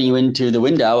be inviting you into the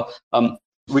WyndDAO,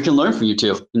 we can learn from you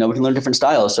too. We can learn different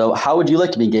styles. So how would you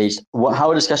like to be engaged? How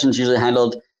are discussions usually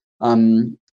handled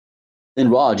in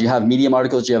Raw? Do you have Medium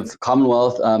articles? Do you have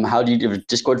Commonwealth? How do you have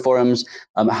Discord forums?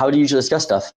 How do you usually discuss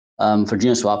stuff for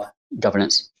JunoSwap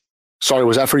governance? Sorry,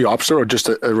 was that for you, Opster, or just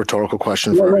a rhetorical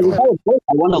question for everyone?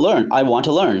 I want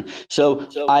to learn. So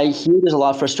I hear there's a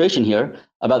lot of frustration here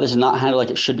about this is not handled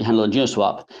like it should be handled in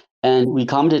JunoSwap. And we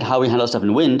commented how we handle stuff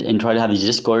in Wynd and try to have these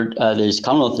Discord, these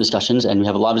Commonwealth discussions, and we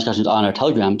have a lot of discussions on our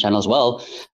Telegram channel as well.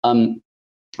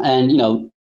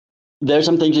 There's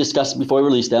some things to discuss before we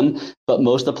release them, but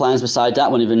most of the plans besides that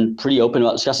one have been pretty open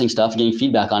about discussing stuff and getting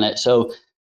feedback on it. So,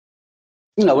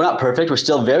 we're not perfect. We're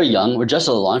still very young. We're just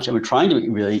at the launch, and we're trying to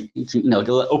really,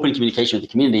 open communication with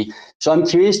the community. So I'm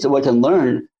curious to what I can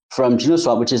learn from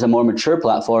JunoSwap, which is a more mature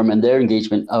platform, and their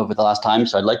engagement over the last time.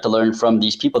 So I'd like to learn from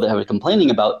these people that have been complaining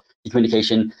about the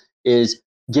communication, is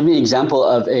give me an example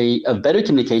of a better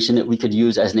communication that we could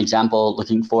use as an example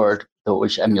looking forward that we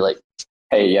should emulate.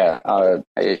 Hey, yeah.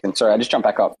 And sorry, I just jumped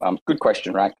back up. Good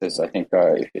question, right? Because I think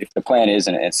if the plan is,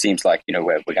 and it seems like we're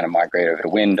going to migrate over to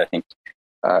Wynd, I think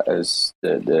as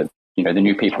the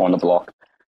new people on the block,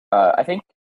 I think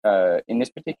in this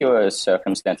particular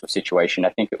circumstantial situation, I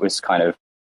think it was kind of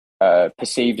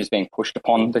perceived as being pushed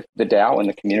upon the DAO and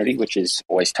the community, which is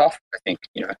always tough. I think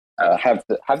have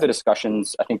the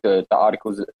discussions. I think the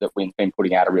articles that Wynd's been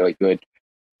putting out are really good.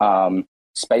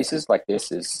 spaces like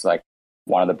this is like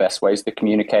one of the best ways to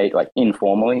communicate, like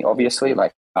informally, obviously,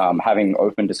 like having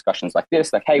open discussions like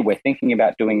this, like, hey, we're thinking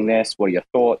about doing this. What are your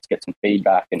thoughts? Get some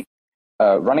feedback, and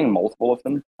running multiple of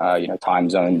them, time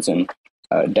zones and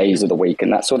days of the week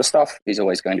and that sort of stuff is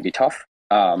always going to be tough.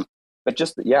 But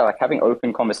just, like having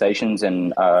open conversations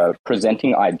and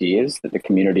presenting ideas that the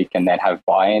community can then have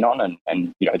buy-in on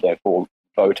and therefore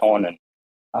vote on and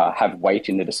have weight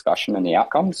in the discussion and the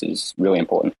outcomes is really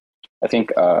important. I think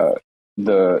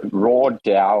the raw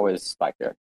DAO is like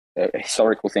a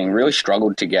historical thing, really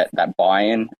struggled to get that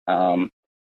buy-in and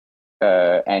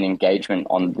engagement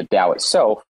on the DAO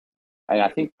itself. And I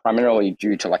think primarily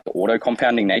due to like the auto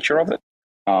compounding nature of it.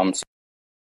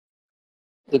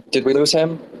 Did we lose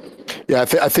him? Yeah,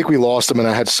 I think we lost him, and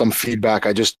I had some feedback.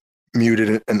 I just muted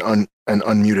it and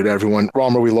unmuted everyone.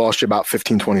 Rama, we lost you about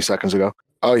 15, 20 seconds ago.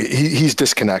 Oh, he's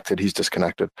disconnected. He's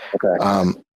disconnected. Okay.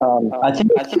 I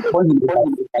think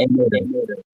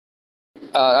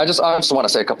I just want to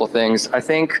say a couple of things. I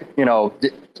think,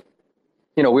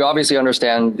 we obviously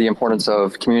understand the importance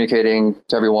of communicating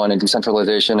to everyone and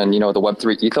decentralization and, the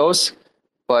Web3 ethos.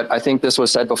 But I think this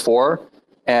was said before,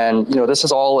 and, this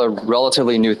is all a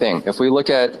relatively new thing. If we look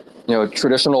at,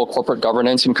 traditional corporate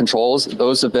governance and controls,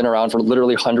 those have been around for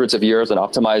literally hundreds of years and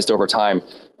optimized over time.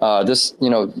 This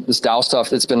DAO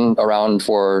stuff, it's been around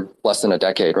for less than a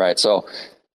decade, right? So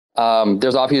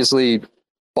there's obviously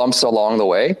bumps along the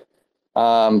way.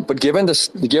 But given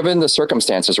the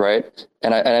circumstances, right?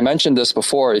 And I mentioned this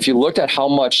before, if you looked at how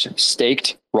much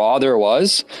staked raw there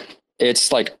was,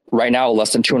 it's like right now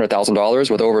less than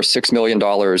 $200,000 with over $6 million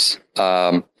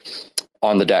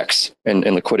on the DEX in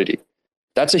liquidity.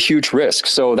 That's a huge risk.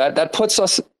 So that puts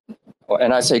us,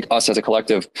 and I say us as a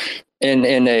collective, in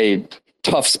a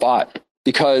tough spot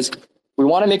because we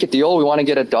want to make a deal, we want to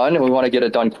get it done, and we want to get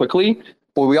it done quickly,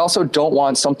 but we also don't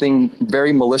want something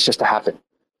very malicious to happen.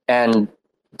 And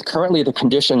currently the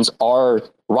conditions are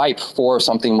ripe for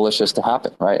something malicious to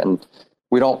happen, right? And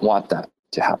we don't want that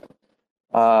to happen.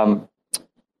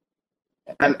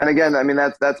 And again, I mean,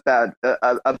 that's bad.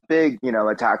 A big,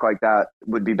 attack like that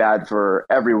would be bad for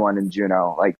everyone in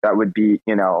Juno. Like that would be,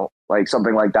 like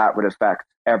something like that would affect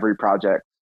every project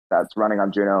that's running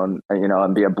on Juno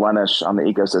and be a blemish on the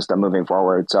ecosystem moving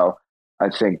forward. So I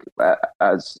think,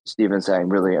 as Steven's saying,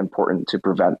 really important to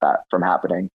prevent that from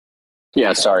happening.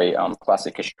 Yeah, sorry.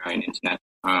 Classic Australian internet.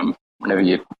 Whenever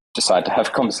you decide to have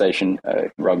a conversation,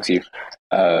 it rugs you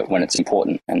when it's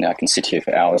important, and I can sit here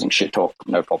for hours and shit talk,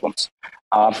 no problems.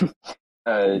 I'm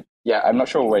not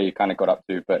sure where you kind of got up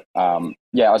to, but I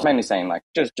was mainly saying like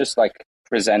just like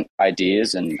present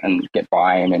ideas and get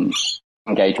buy-in and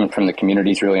engagement from the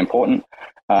community is really important.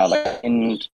 Like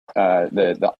in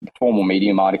the formal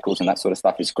Medium articles and that sort of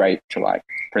stuff is great to like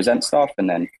present stuff and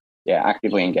then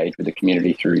actively engage with the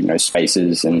community through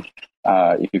spaces, and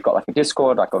if you've got like a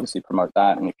Discord, like obviously promote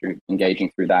that, and if you're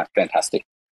engaging through that, fantastic.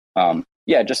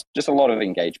 Just a lot of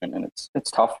engagement, and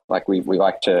it's tough. Like we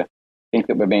like to think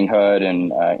that we're being heard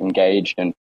and engaged,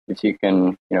 and if you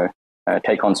can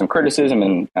take on some criticism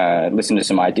and listen to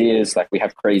some ideas, like we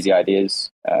have crazy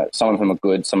ideas, some of them are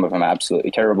good, some of them are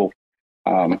absolutely terrible.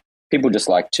 People just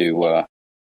like to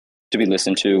be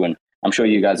listened to, and I'm sure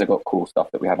you guys have got cool stuff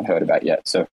that we haven't heard about yet,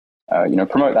 so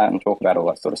promote that and talk about all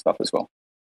that sort of stuff as well.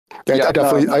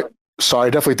 I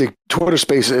definitely think Twitter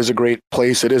Space is a great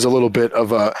place. It is a little bit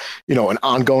of a, an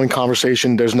ongoing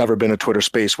conversation. There's never been a Twitter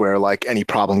Space where like any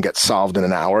problem gets solved in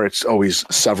an hour. It's always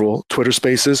several Twitter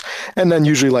Spaces, and then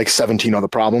usually like 17 other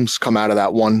problems come out of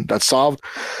that one that's solved.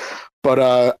 But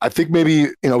I think maybe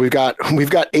we've got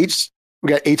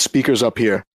 8 speakers up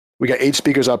here. We got 8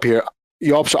 speakers up here.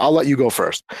 So I'll let you go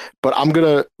first, but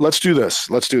let's do this.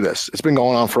 It's been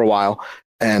going on for a while.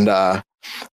 And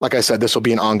like I said, this will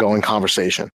be an ongoing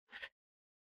conversation.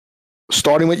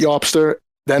 Starting with Yopster,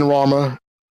 then Rama,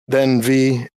 then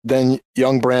V, then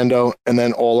Young Brando, and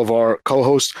then all of our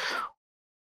co-hosts.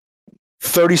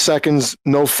 30 seconds,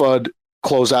 no FUD,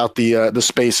 close out the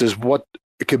spaces.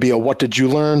 It could be what did you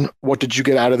learn? What did you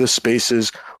get out of the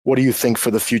spaces? What do you think for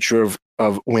the future of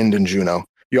Wynd and Juno?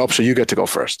 Yopster, you get to go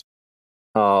first.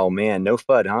 Oh man, no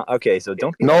FUD, huh? Okay, so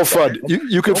don't be no FUD.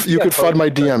 You could FUD my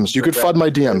DMs. You could FUD my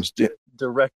DMs.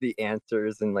 Direct the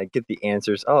answers and like get the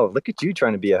answers. Oh, look at you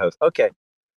trying to be a host. Okay.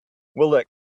 Well, look.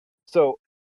 So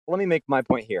let me make my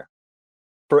point here.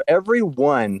 For every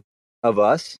one of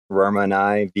us, Rama and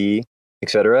I, V,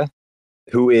 etc.,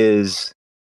 who is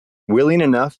willing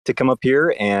enough to come up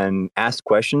here and ask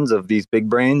questions of these big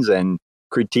brains and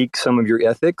critique some of your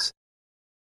ethics,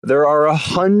 there are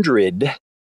 100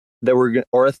 or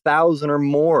 1,000 or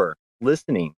more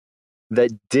listening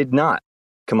that did not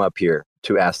come up here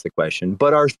to ask the question,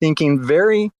 but are thinking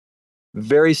very,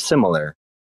 very similar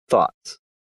thoughts.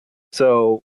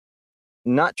 So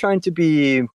not trying to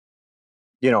be,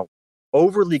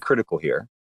 overly critical here,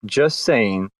 just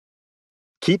saying,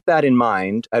 keep that in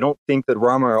mind. I don't think that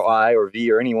Rama or I or V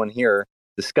or anyone here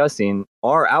discussing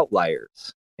are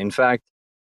outliers. In fact,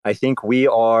 I think we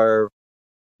are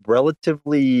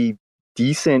relatively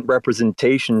decent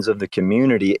representations of the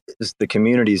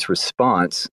community's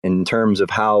response in terms of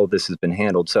how this has been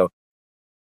handled. So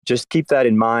just keep that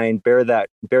in mind, bear that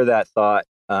thought,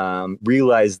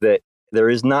 realize that there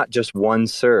is not just one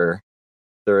Sir,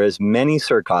 there is many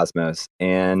Sir Cosmos,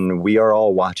 and we are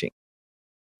all watching.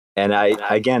 And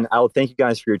I'll thank you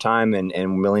guys for your time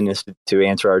and willingness to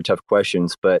answer our tough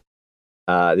questions, but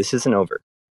this isn't over.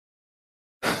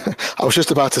 I was just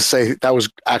about to say that was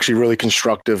actually really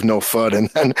constructive, no FUD,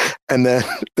 and then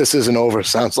this isn't over.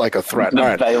 Sounds like a threat. All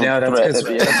right. No, that's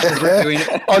because we're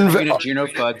doing a Juno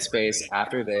FUD space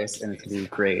after this, and it's gonna be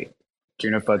great.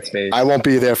 Juno FUD space. I won't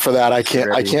be there for that. I can't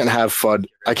have FUD.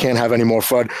 I can't have any more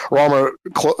FUD. Rama,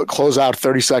 close out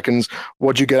 30 seconds.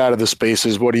 What'd you get out of the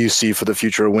spaces? What do you see for the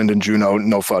future of Wynd and Juno?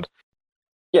 No FUD.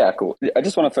 Yeah, cool. I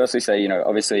just want to firstly say,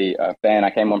 obviously, Ben, I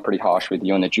came on pretty harsh with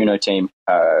you and the Juno team.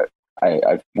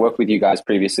 I've worked with you guys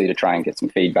previously to try and get some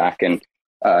feedback and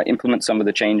implement some of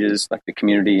the changes like the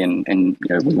community and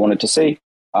we wanted to see.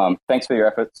 Thanks for your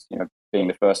efforts. Being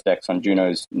the first DEX on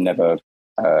Juno is never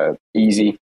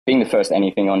easy. Being the first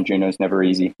anything on Juno is never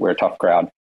easy. We're a tough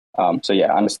crowd. So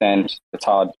yeah, I understand it's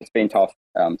hard. It's been tough.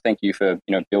 Thank you for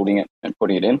building it and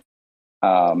putting it in.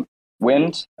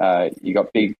 Wynd, you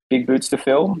got big boots to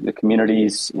fill. The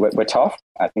communities, we're tough.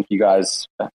 I think you guys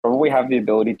probably have the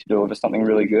ability to deliver something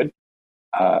really good.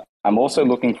 I'm also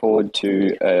looking forward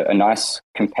to a nice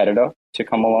competitor to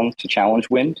come along to challenge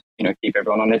Wynd, keep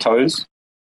everyone on their toes,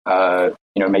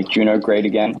 make Juno great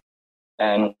again.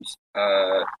 And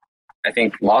I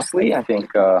think lastly,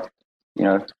 the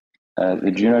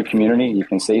Juno community, you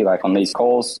can see like on these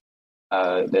calls,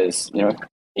 there's,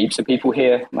 heaps of people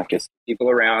here, like there's people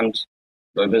around.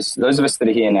 Those of us that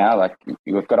are here now, like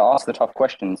we've got to ask the tough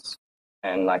questions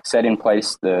and like set in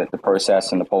place the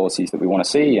process and the policies that we want to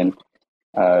see and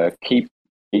keep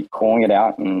calling it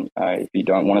out. And if you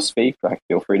don't want to speak, like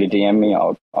feel free to DM me.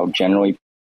 I'll generally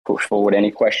push forward any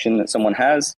question that someone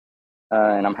has,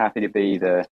 and I'm happy to be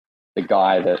the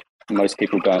guy that most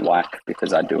people don't like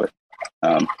because I do it.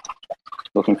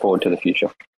 Looking forward to the future.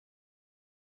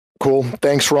 Cool.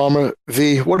 Thanks, Rama.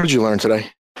 V, what did you learn today?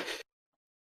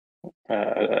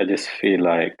 I just feel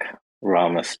like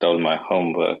Rama stole my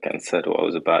homework and said what I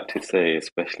was about to say,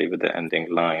 especially with the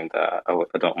ending line that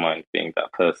I don't mind being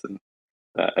that person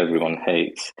that everyone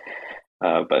hates.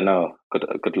 But no,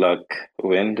 good luck,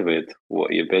 Wynd, with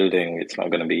what you're building. It's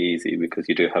not going to be easy because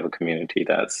you do have a community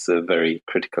that's very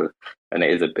critical and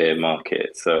it is a bear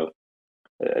market. So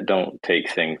don't take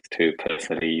things too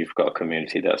personally. You've got a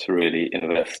community that's really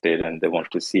invested and they want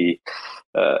to see,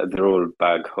 they're all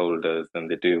bag holders and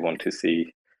they do want to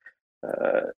see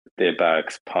their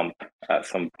bags pump at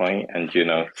some point and,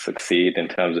 succeed in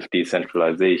terms of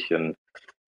decentralization.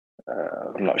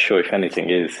 I'm not sure if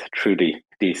anything is truly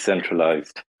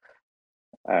decentralized.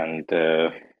 And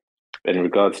in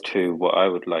regards to what I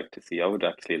would like to see, I would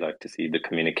actually like to see the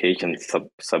communication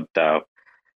sub-DAO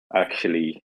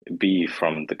actually be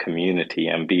from the community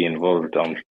and be involved.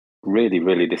 I'm really,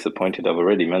 really disappointed. I've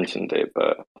already mentioned it,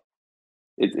 but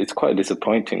it's quite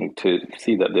disappointing to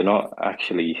see that they're not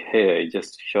actually here. It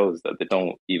just shows that they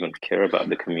don't even care about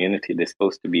the community. They're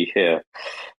supposed to be here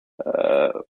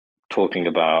talking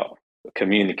about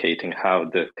communicating how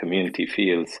the community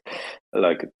feels,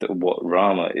 like what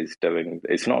Rama is doing.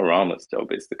 It's not Rama's job,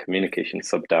 it's the communication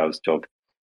sub-DAO's job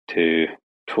to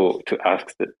talk, to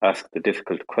ask the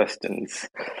difficult questions.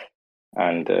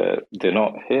 And they're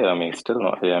not here. Still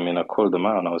not here. I called them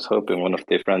out and I was hoping one of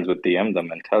their friends would DM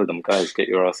them and tell them, guys, get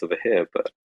your ass over here.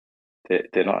 But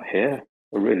they're not here.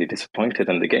 We're really disappointed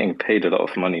and they're getting paid a lot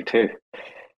of money too.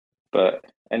 But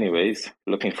anyways,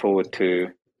 looking forward to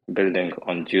building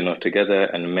on Juno together,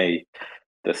 and may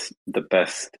the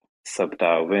best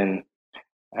sub-DAO win.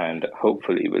 And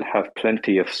hopefully we'll have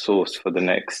plenty of source for the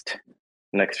next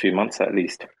few months at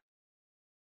least.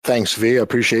 Thanks, V. I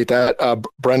appreciate that.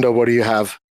 Brenda, what do you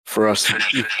have for us?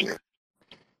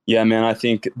 Yeah, man, I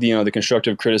think the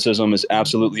constructive criticism is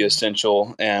absolutely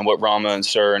essential, and what Rama and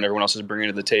Sir and everyone else is bringing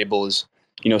to the table is,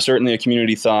 certainly a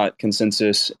community thought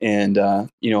consensus, and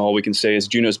all we can say is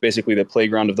Juno is basically the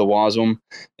playground of the WASM,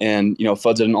 and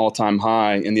FUD's at an all-time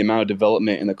high, and the amount of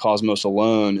development in the Cosmos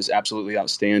alone is absolutely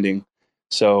outstanding.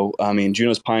 So,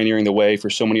 Juno's pioneering the way for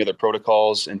so many other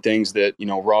protocols and things that,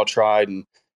 we're all tried and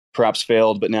perhaps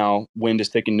failed, but now Wynd is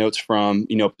taking notes from,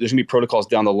 there's gonna be protocols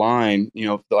down the line,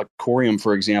 like Corium,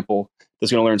 for example,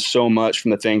 that's gonna learn so much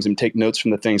from the things and take notes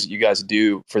from the things that you guys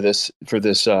do for this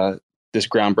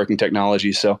groundbreaking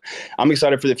technology. So I'm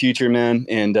excited for the future, man,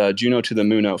 and Juno to the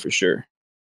Muno for sure.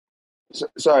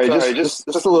 Sorry, just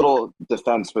a little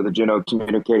defense for the Juno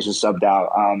Communications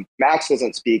sub-DAO. Max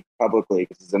doesn't speak publicly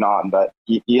because he's anon, but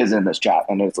he is in this chat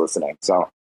and is listening. So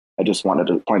I just wanted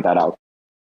to point that out.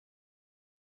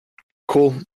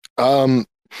 Cool.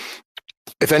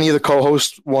 If any of the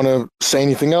co-hosts want to say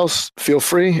anything else, feel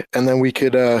free, and then we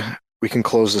can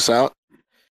close this out.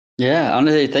 Yeah,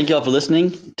 honestly, thank you all for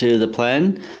listening to the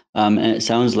plan. And it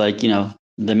sounds like, the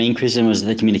main criticism was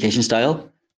the communication style,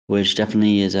 which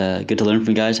definitely is good to learn from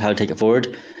you guys, how to take it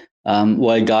forward.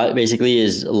 What I got basically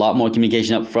is a lot more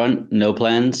communication up front, no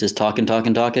plans, just talking.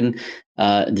 The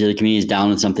other community is down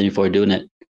with something before doing it.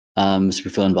 So we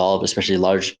feel involved, especially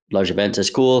large events. That's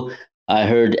cool. I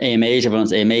heard AMAs,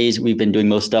 everyone's AMAs. We've been doing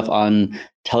most stuff on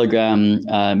Telegram,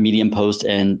 Medium post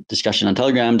and discussion on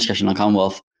Telegram, discussion on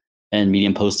Commonwealth, and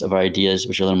Medium posts of our ideas,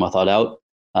 which are a little more thought out.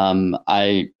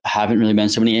 I haven't really been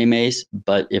so many AMAs,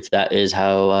 but if that is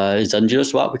how it's done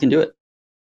JunoSwap, we can do it.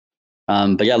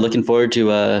 But yeah, looking forward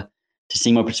to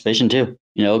seeing more participation too.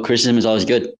 Criticism is always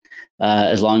good,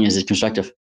 as long as it's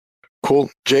constructive. Cool.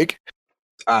 Jake?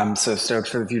 I'm so stoked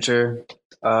for the future.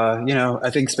 I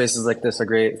think spaces like this are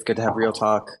great. It's good to have real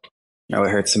talk. It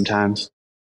hurts sometimes,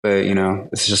 but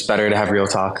it's just better to have real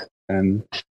talk and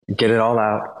get it all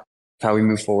out. How we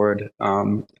move forward.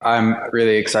 I'm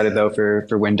really excited though for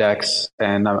WyndDAX,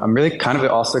 and I'm really kind of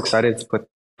also excited to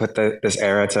put this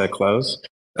era to a close.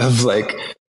 Of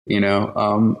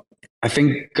I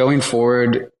think going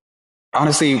forward,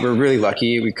 honestly, we're really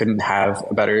lucky we couldn't have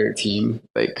a better team.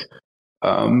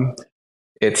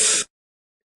 It's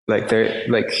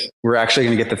we're actually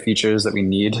going to get the features that we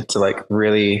need to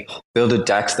really build a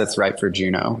DEX that's right for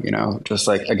Juno, just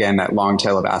again, that long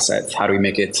tail of assets. How do we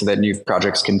make it so that new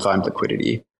projects can fund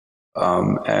liquidity?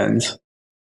 I'm just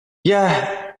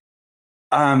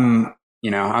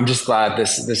glad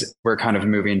this we're kind of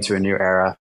moving to a new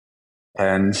era.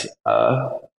 And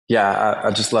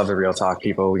I just love the real talk,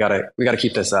 people. We gotta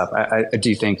keep this up. I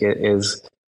do think it is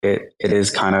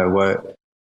kind of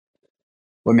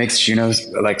what makes Juno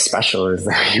special is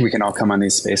that we can all come on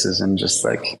these spaces and just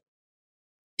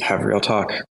have real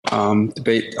talk.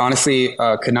 But honestly,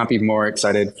 could not be more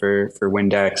excited for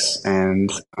WyndDAX.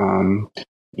 And,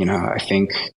 I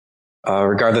think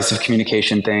regardless of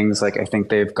communication things, I think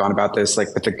they've gone about this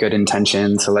with a good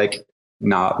intention to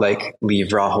not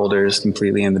leave raw holders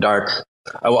completely in the dark.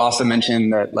 I will also mention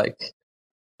that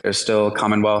there's still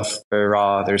Commonwealth for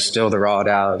raw. There's still the raw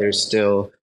DAO. There's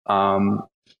still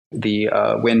the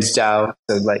WyndDAO.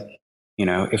 So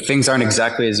if things aren't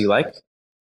exactly as you like,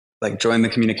 join the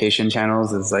communication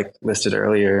channels as listed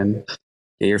earlier and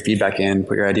get your feedback in,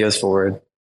 put your ideas forward.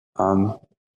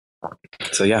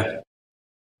 So yeah.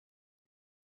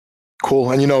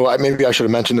 Cool. And maybe I should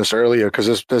have mentioned this earlier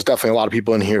because there's definitely a lot of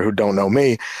people in here who don't know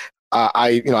me.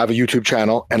 I have a YouTube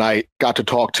channel, and I got to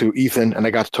talk to Ethan and I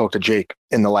got to talk to Jake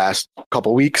in the last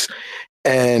couple of weeks.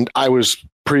 And I was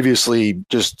previously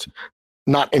just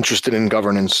not interested in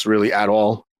governance really at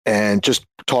all. And just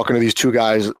talking to these two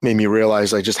guys made me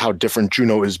realize just how different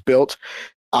Juno is built.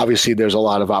 Obviously, there's a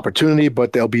lot of opportunity,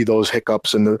 but there'll be those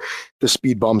hiccups and the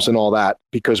speed bumps and all that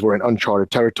because we're in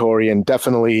uncharted territory. And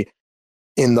definitely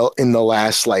in the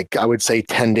last, I would say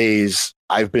 10 days,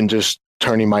 I've been just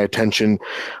turning my attention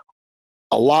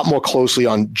a lot more closely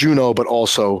on Juno, but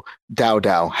also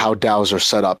DAO, how DAOs are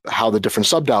set up, how the different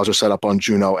sub DAOs are set up on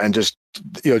Juno. And just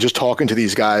talking to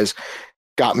these guys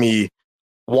got me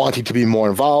wanting to be more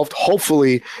involved.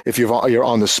 Hopefully, if you're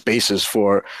on the spaces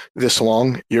for this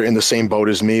long, you're in the same boat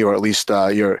as me, or at least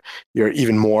you're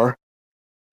even more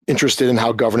interested in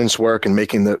how governance work and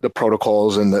making the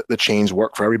protocols and the chains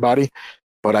work for everybody.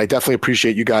 But I definitely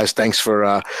appreciate you guys. Thanks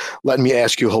for letting me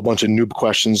ask you a whole bunch of noob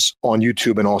questions on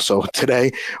YouTube and also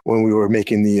today when we were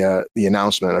making the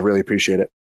announcement. I really appreciate it.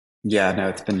 Yeah, no,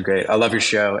 it's been great. I love your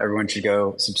show. Everyone should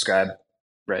go subscribe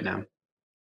right now.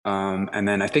 And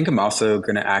then I think I'm also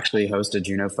going to actually host a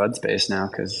Juno FUD space now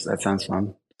because that sounds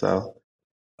fun. So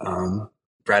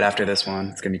right after this one,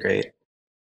 it's going to be great.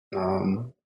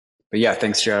 But yeah,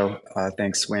 thanks, Joe.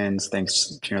 Thanks, Wynd.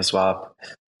 Thanks, JunoSwap.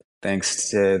 Thanks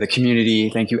to the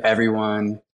community. Thank you,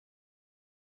 everyone.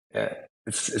 Yeah,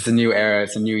 it's a new era.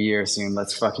 It's a new year soon.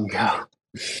 Let's fucking go.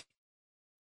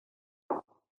 All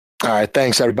right.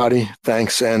 Thanks, everybody.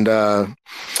 Thanks. And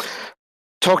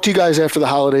talk to you guys after the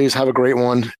holidays. Have a great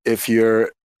one. If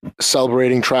you're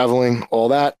celebrating, traveling, all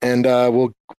that. And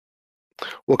we'll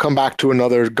we'll come back to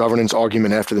another governance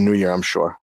argument after the new year, I'm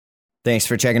sure. Thanks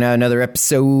for checking out another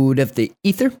episode of The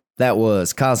Ether. That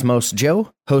was Cosmos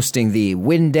Joe hosting the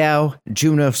WyndDAO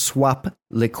JunoSwap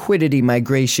Liquidity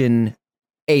Migration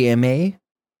AMA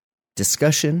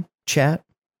discussion chat.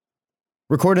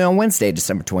 Recorded on Wednesday,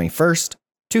 December 21st,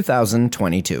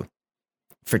 2022.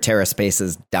 For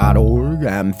TerraSpaces.org,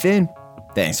 I'm Finn.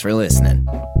 Thanks for listening.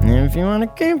 And if you want to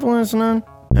keep listening,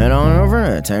 head on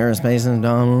over to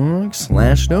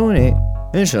TerraSpaces.org/donate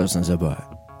and show some support.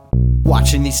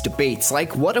 Watching these debates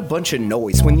like what a bunch of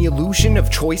noise when the illusion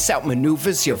of choice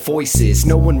outmaneuvers your voices.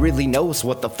 No one really knows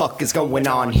what the fuck is going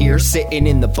on here. Sitting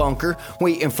in the bunker,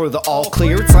 waiting for the all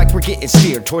clear. It's like we're getting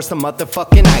steered towards the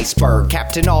motherfucking iceberg.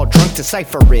 Captain all drunk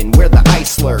deciphering where the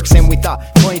ice lurks. And we thought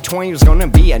 2020 was gonna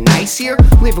be a nice year.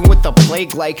 Living with the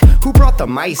plague like who brought the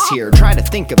mice here? Try to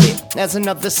think of it as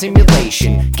another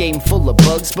simulation. Game full of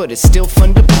bugs but it's still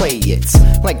fun to play. It's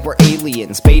like we're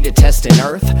aliens beta testing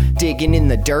Earth. Digging in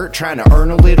the dirt trying to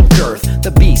earn a little girth.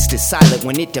 The beast is silent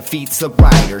when it defeats the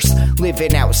riders.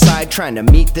 Living outside trying to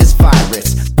meet this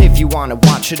virus. If you wanna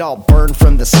watch it all burn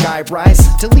from the sky rise,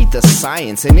 delete the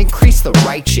science and increase the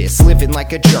righteous. Living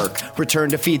like a jerk, return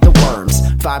to feed the worms.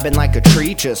 Vibing like a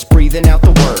tree, just breathing out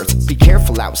the words. Be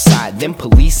careful outside, them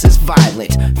police is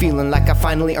violent. Feeling like I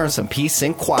finally earned some peace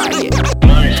and quiet.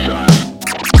 My style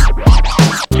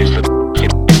is the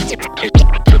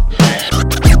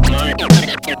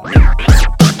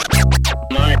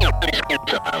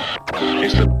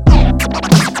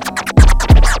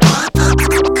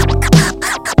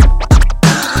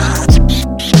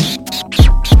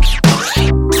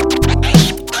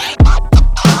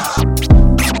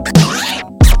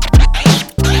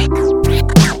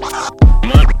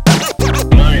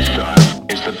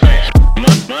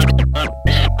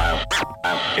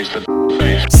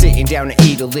Sitting down to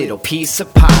eat a little piece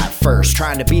of pie first.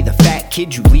 Trying to be the fat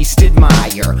kid you least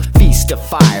admire. Feast of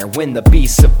fire when the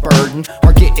beasts of burden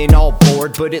are getting all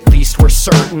bored, but at least we're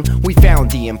certain we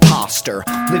found the imposter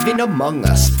living among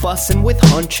us, fussing with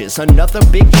hunches. Another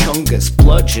big chungus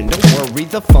bludgeon. Don't worry,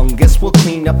 the fungus will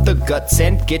clean up the guts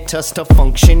and get us to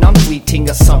function on fleeting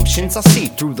assumptions. I see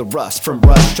through the rust from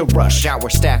rush to rush hour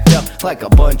stacked up like a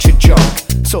bunch of junk.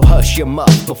 So hush your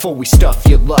muff before we stuff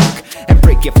your luck and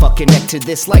break your fucking neck to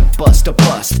this like bust a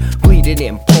bust. Bleeding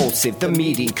impulsive, the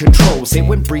meeting controls it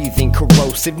when breathing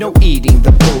corrosive. No eating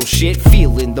the bullshit,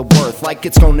 feeling the worth like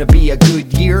it's gonna be a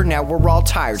good year. Now we're all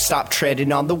tired, stop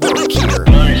treading on the work here.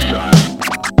 My style,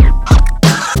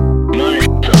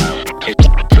 it's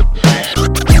the best.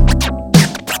 My style,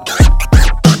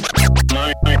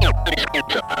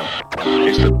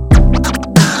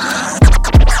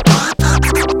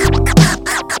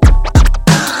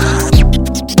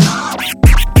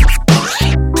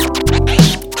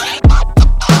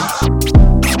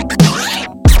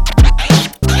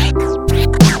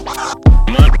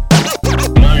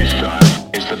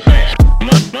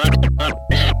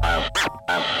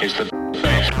 it's the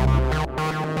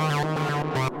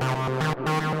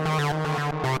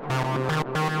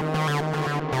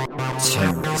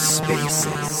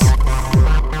TerraSpaces.